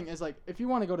 that's the thing is like if you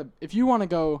want to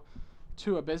go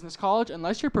to a business college,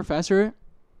 unless your professor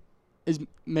is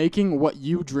making what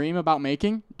you dream about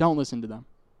making, don't listen to them.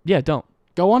 Yeah, don't.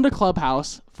 Go onto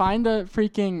Clubhouse, find a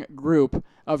freaking group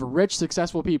of rich,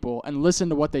 successful people, and listen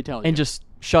to what they tell you. And just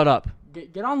shut up.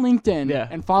 Get on LinkedIn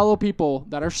and follow people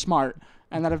that are smart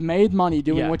and that have made money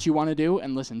doing what you want to do,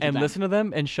 and listen to them. And listen to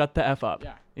them and shut the F up.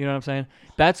 Yeah. You know what I'm saying?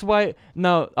 That's why,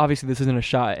 no, obviously this isn't a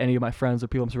shot at any of my friends or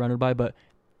people I'm surrounded by, but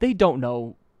they don't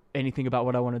know anything about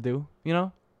what I want to do, you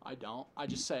know? I don't. I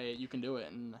just say you can do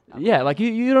it. And Yeah, like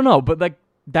you don't know, but like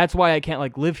that's why I can't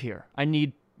like live here. I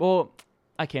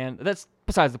can. That's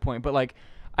besides the point, but like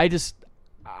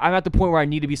I'm at the point where I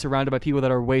need to be surrounded by people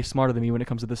that are way smarter than me when it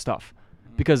comes to this stuff.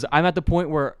 Because I'm at the point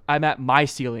where I'm at my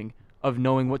ceiling of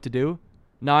knowing what to do.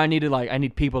 Now I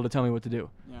need people to tell me what to do.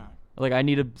 Yeah. Like I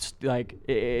need to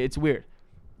it's weird.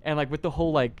 And like with the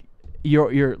whole like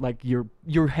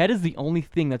your head is the only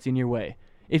thing that's in your way.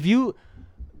 If you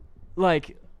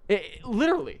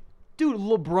literally, dude,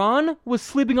 LeBron was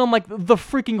sleeping on like the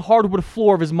freaking hardwood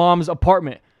floor of his mom's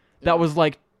apartment that was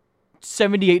like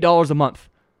 $78 a month.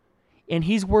 And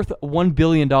he's worth $1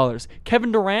 billion.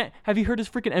 Kevin Durant, have you heard his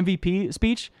freaking MVP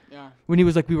speech? Yeah. When he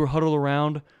was like, we were huddled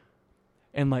around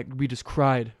and like we just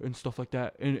cried and stuff like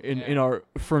that in our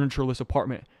furnitureless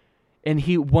apartment. And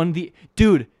he won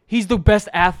dude, he's the best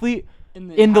athlete in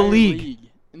the entire league.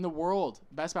 In the world.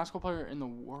 Best basketball player in the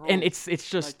world. And it's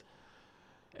just,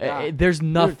 Like, there's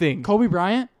nothing. Dude, Kobe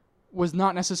Bryant was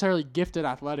not necessarily gifted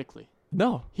athletically.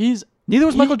 No. Neither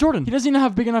was Michael Jordan. He doesn't even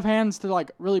have big enough hands to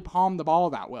like really palm the ball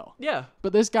that well. Yeah.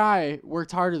 But this guy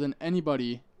worked harder than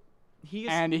anybody,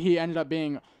 and he ended up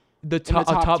being a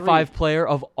top three. 5 player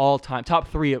of all time. Top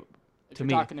 3 If to you're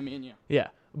me. talking to me and you. Yeah.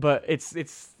 But it's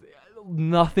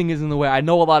nothing is in the way. I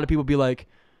know a lot of people be like,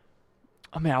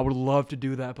 oh man, I would love to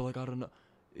do that, but like I don't know.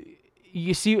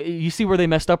 You see where they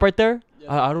messed up right there?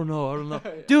 Yeah. I don't know.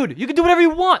 Yeah. Dude, you can do whatever you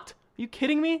want. Are you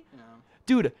kidding me? Yeah.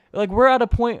 Dude, like we're at a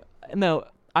point now.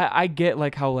 I get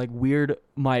like how like weird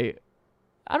I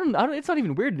don't it's not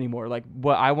even weird anymore. Like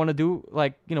what I want to do,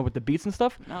 like, you know, with the beats and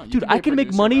stuff. No, dude, I can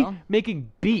make money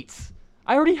making beats.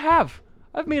 I already have.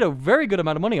 I've made a very good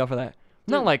amount of money off of that.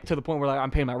 Dude. Not like to the point where like I'm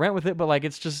paying my rent with it, but like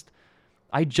it's just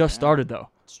I just started though.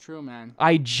 It's true, man.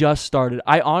 I just started.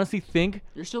 I honestly think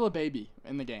you're still a baby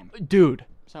in the game. Dude.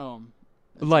 So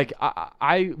like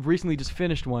I recently just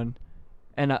finished one,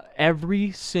 and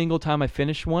every single time I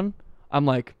finish one, I'm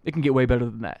like, it can get way better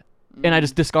than that. And I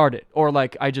just discard it. Or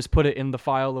like I just put it in the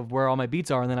file of where all my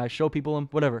beats are, and then I show people them,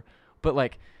 whatever. But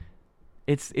like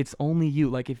it's only you.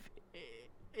 Like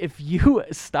if you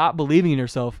stop believing in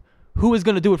yourself, who is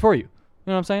gonna do it for you? You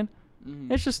know what I'm saying?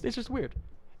 Mm-hmm. It's just weird.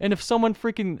 And if someone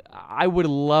I would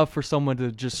love for someone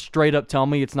to just straight up tell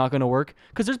me it's not gonna work.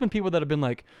 Because there's been people that have been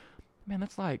like, man,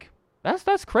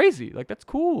 that's crazy. Like that's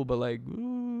cool, but like,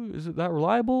 is it that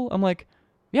reliable? I'm like,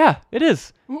 yeah, it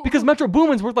is. Because Metro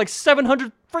Boomin's worth like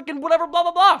 700 freaking whatever, blah,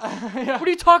 blah, blah. Yeah. What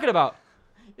are you talking about?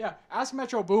 Yeah, ask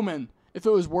Metro Boomin if it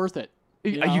was worth it.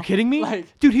 Are you kidding me?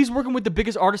 Like, dude, he's working with the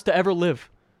biggest artist to ever live.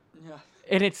 Yeah.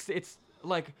 And it's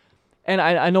like, and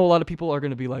I know a lot of people are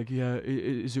going to be like, yeah,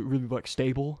 is it really like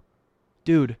stable?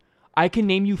 Dude, I can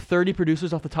name you 30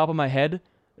 producers off the top of my head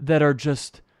that are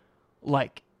just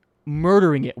like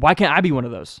murdering it. Why can't I be one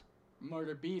of those?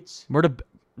 Murder Beats.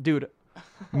 Dude.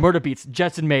 Murder Beats,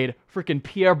 Jetson Made, freaking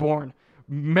Pierre Bourne,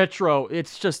 Metro.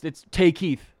 It's Tay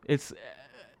Keith.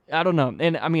 I don't know.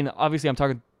 And I mean, obviously I'm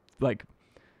talking like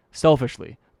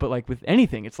selfishly, but like with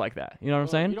anything, it's like that. You know what I'm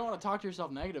saying? You don't want to talk to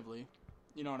yourself negatively.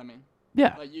 You know what I mean?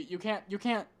 Yeah. Like you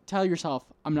can't tell yourself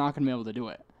I'm not going to be able to do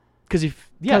it. Because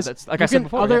that's like I said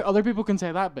before. Other people can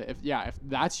say that, but if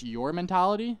that's your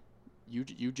mentality,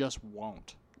 you just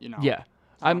won't. You know? Yeah.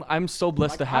 I'm so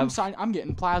blessed to have. I'm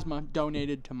getting plasma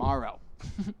donated tomorrow.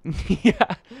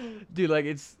 Yeah, dude. Like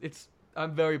it's.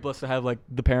 I'm very blessed to have like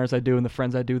the parents I do and the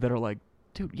friends I do that are like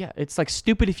dude, yeah, it's like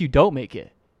stupid if you don't make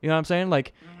it. You know what I'm saying?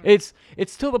 Like, it's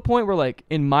to the point where, like,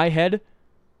 in my head,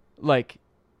 like,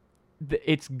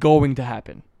 it's going to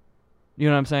happen. You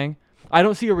know what I'm saying? I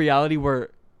don't see a reality where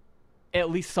at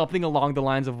least something along the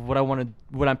lines of what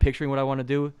I'm picturing, what I want to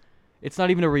do. It's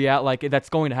not even a reality, like, that's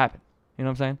going to happen. You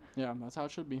know what I'm saying? Yeah, that's how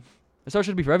it should be. That's how it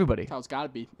should be for everybody. That's how it's got to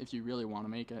be if you really want to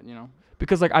make it,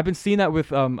 Because, like, I've been seeing that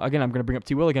with, again, I'm going to bring up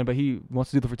T. Will again, but he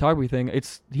wants to do the photography thing.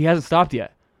 He hasn't stopped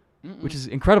yet, which is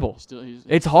incredible.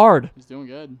 It's hard. He's doing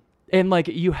good. And, like,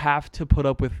 you have to put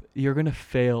up with, you're going to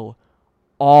fail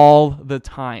all the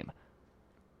time.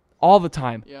 All the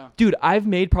time. Yeah. Dude, I've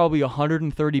made probably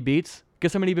 130 beats.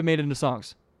 Guess how many have been made into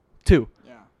songs? 2.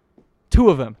 Yeah. 2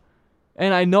 of them.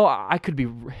 And I know I could be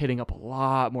hitting up a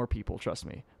lot more people, trust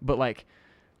me. But, like,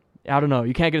 I don't know.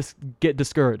 You can't get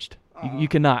discouraged. You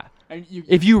cannot. And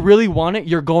if you really want it,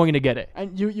 you're going to get it.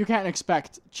 And you can't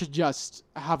expect to just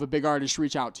have a big artist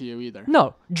reach out to you either.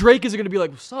 No. Drake isn't going to be like,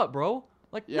 what's up, bro?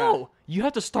 Like, Yeah. no. You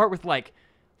have to start with, like,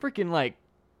 freaking, like,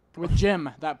 with Jim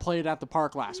that played at the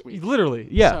park last week. literally,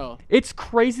 yeah. So, it's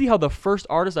crazy how the first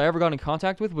artist I ever got in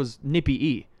contact with was Nippy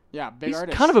E. yeah, big He's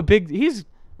artist. kind of a big. He's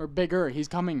bigger. He's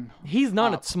coming.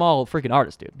 not up. a small freaking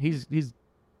artist, dude. He has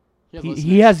listeners.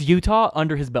 has Utah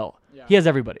under his belt. Yeah. He has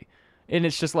everybody, and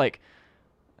it's just like,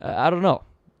 I don't know.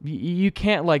 You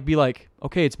can't like be like,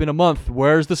 okay, it's been a month.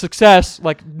 Where's the success?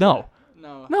 Like, no,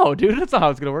 dude, that's not how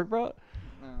it's gonna work, bro.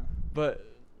 But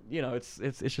you know, it's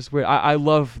just weird. I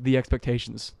love the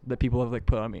expectations that people have like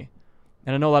put on me,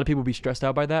 and I know a lot of people be stressed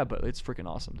out by that, but it's freaking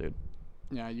awesome, dude.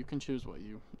 Yeah, you can choose what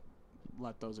you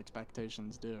let those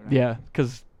expectations do. Right? Yeah,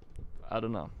 because I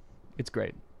don't know, it's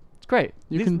great. It's great.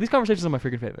 These conversations are my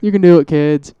freaking favorite. You can do it,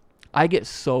 kids. I get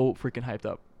so freaking hyped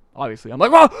up. Obviously, I'm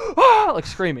like, ah, like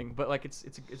screaming, but like it's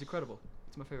incredible.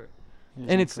 It's my favorite,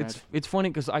 and it's funny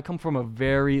because I come from a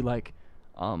very like,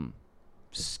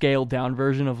 scaled down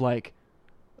version of like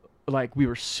we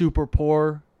were super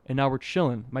poor and now we're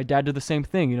chilling. My dad did the same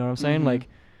thing. You know what I'm saying? Mm-hmm. Like,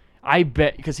 I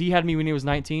bet because he had me when he was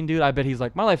 19, dude. I bet he's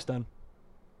like, my life's done.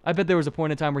 I bet there was a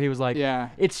point in time where he was like, yeah,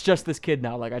 it's just this kid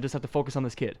now. Like, I just have to focus on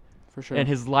this kid. for sure. And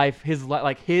his life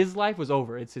was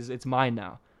over. It's mine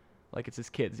now. Like, it's his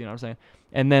kids, you know what I'm saying?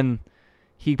 And then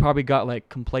he probably got like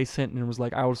complacent and was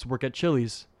like, I will just work at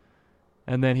Chili's.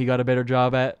 And then he got a better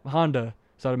job at Honda,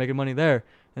 started making money there.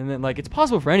 And then like, it's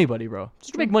possible for anybody, bro.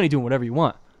 You can make money doing whatever you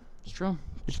want. It's true.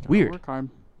 It's weird. Work hard.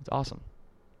 It's awesome.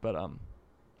 But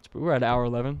we're at hour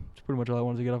 11. It's pretty much all I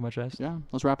wanted to get off my chest. Yeah,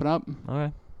 let's wrap it up.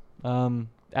 Okay.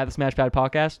 At the Smash Pad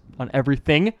Podcast on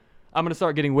everything. I'm gonna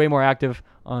start getting way more active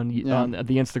on the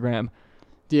Instagram.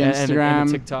 The Instagram and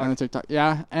the TikTok. And the TikTok.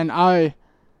 Yeah, and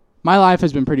my life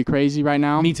has been pretty crazy right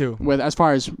now. Me too. With as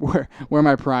far as where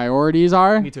my priorities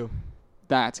are. Me too.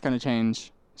 That's gonna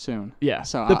change soon. Yeah.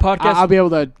 So the podcast. I'll be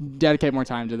able to dedicate more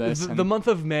time to this. The month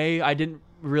of May, I didn't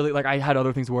really like. I had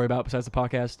other things to worry about besides the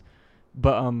podcast.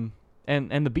 But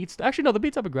and the beats. Actually, no, the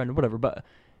beats I've been grinding. Whatever. But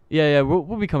yeah,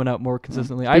 we'll be coming out more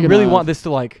consistently. I really want this to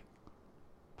like,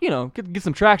 get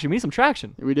some traction. We need some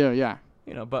traction. We do. Yeah.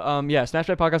 But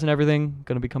Snapchat podcast and everything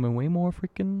gonna be coming way more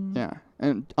freaking. Yeah,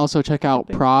 and also check out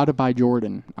Prod by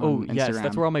Jordan on Instagram. Yes,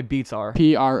 that's where all my beats are.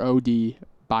 PROD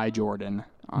by Jordan.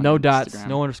 On no Instagram. dots,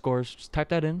 no underscores. Just type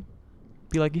that in.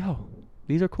 Be like, yo,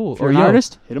 these are cool. If you're an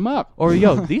artist, hit them up. Or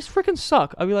yo, these freaking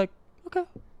suck. I'll be like, okay,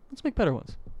 let's make better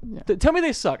ones. Yeah. Tell me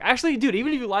they suck. Actually, dude,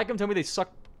 even if you like them, tell me they suck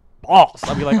balls.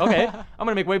 I'll be like, okay, I'm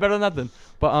gonna make way better than that then.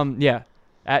 But yeah,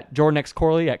 at Jordan X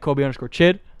Corley, at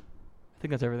Kobe_Chid. I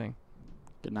think that's everything.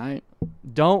 Good night.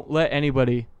 Don't let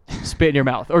anybody spit in your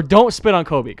mouth, or don't spit on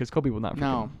Kobe, because Kobe will not.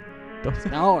 No.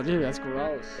 Don't. No, dude, that's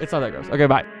gross. It's not that gross. Okay,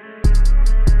 bye.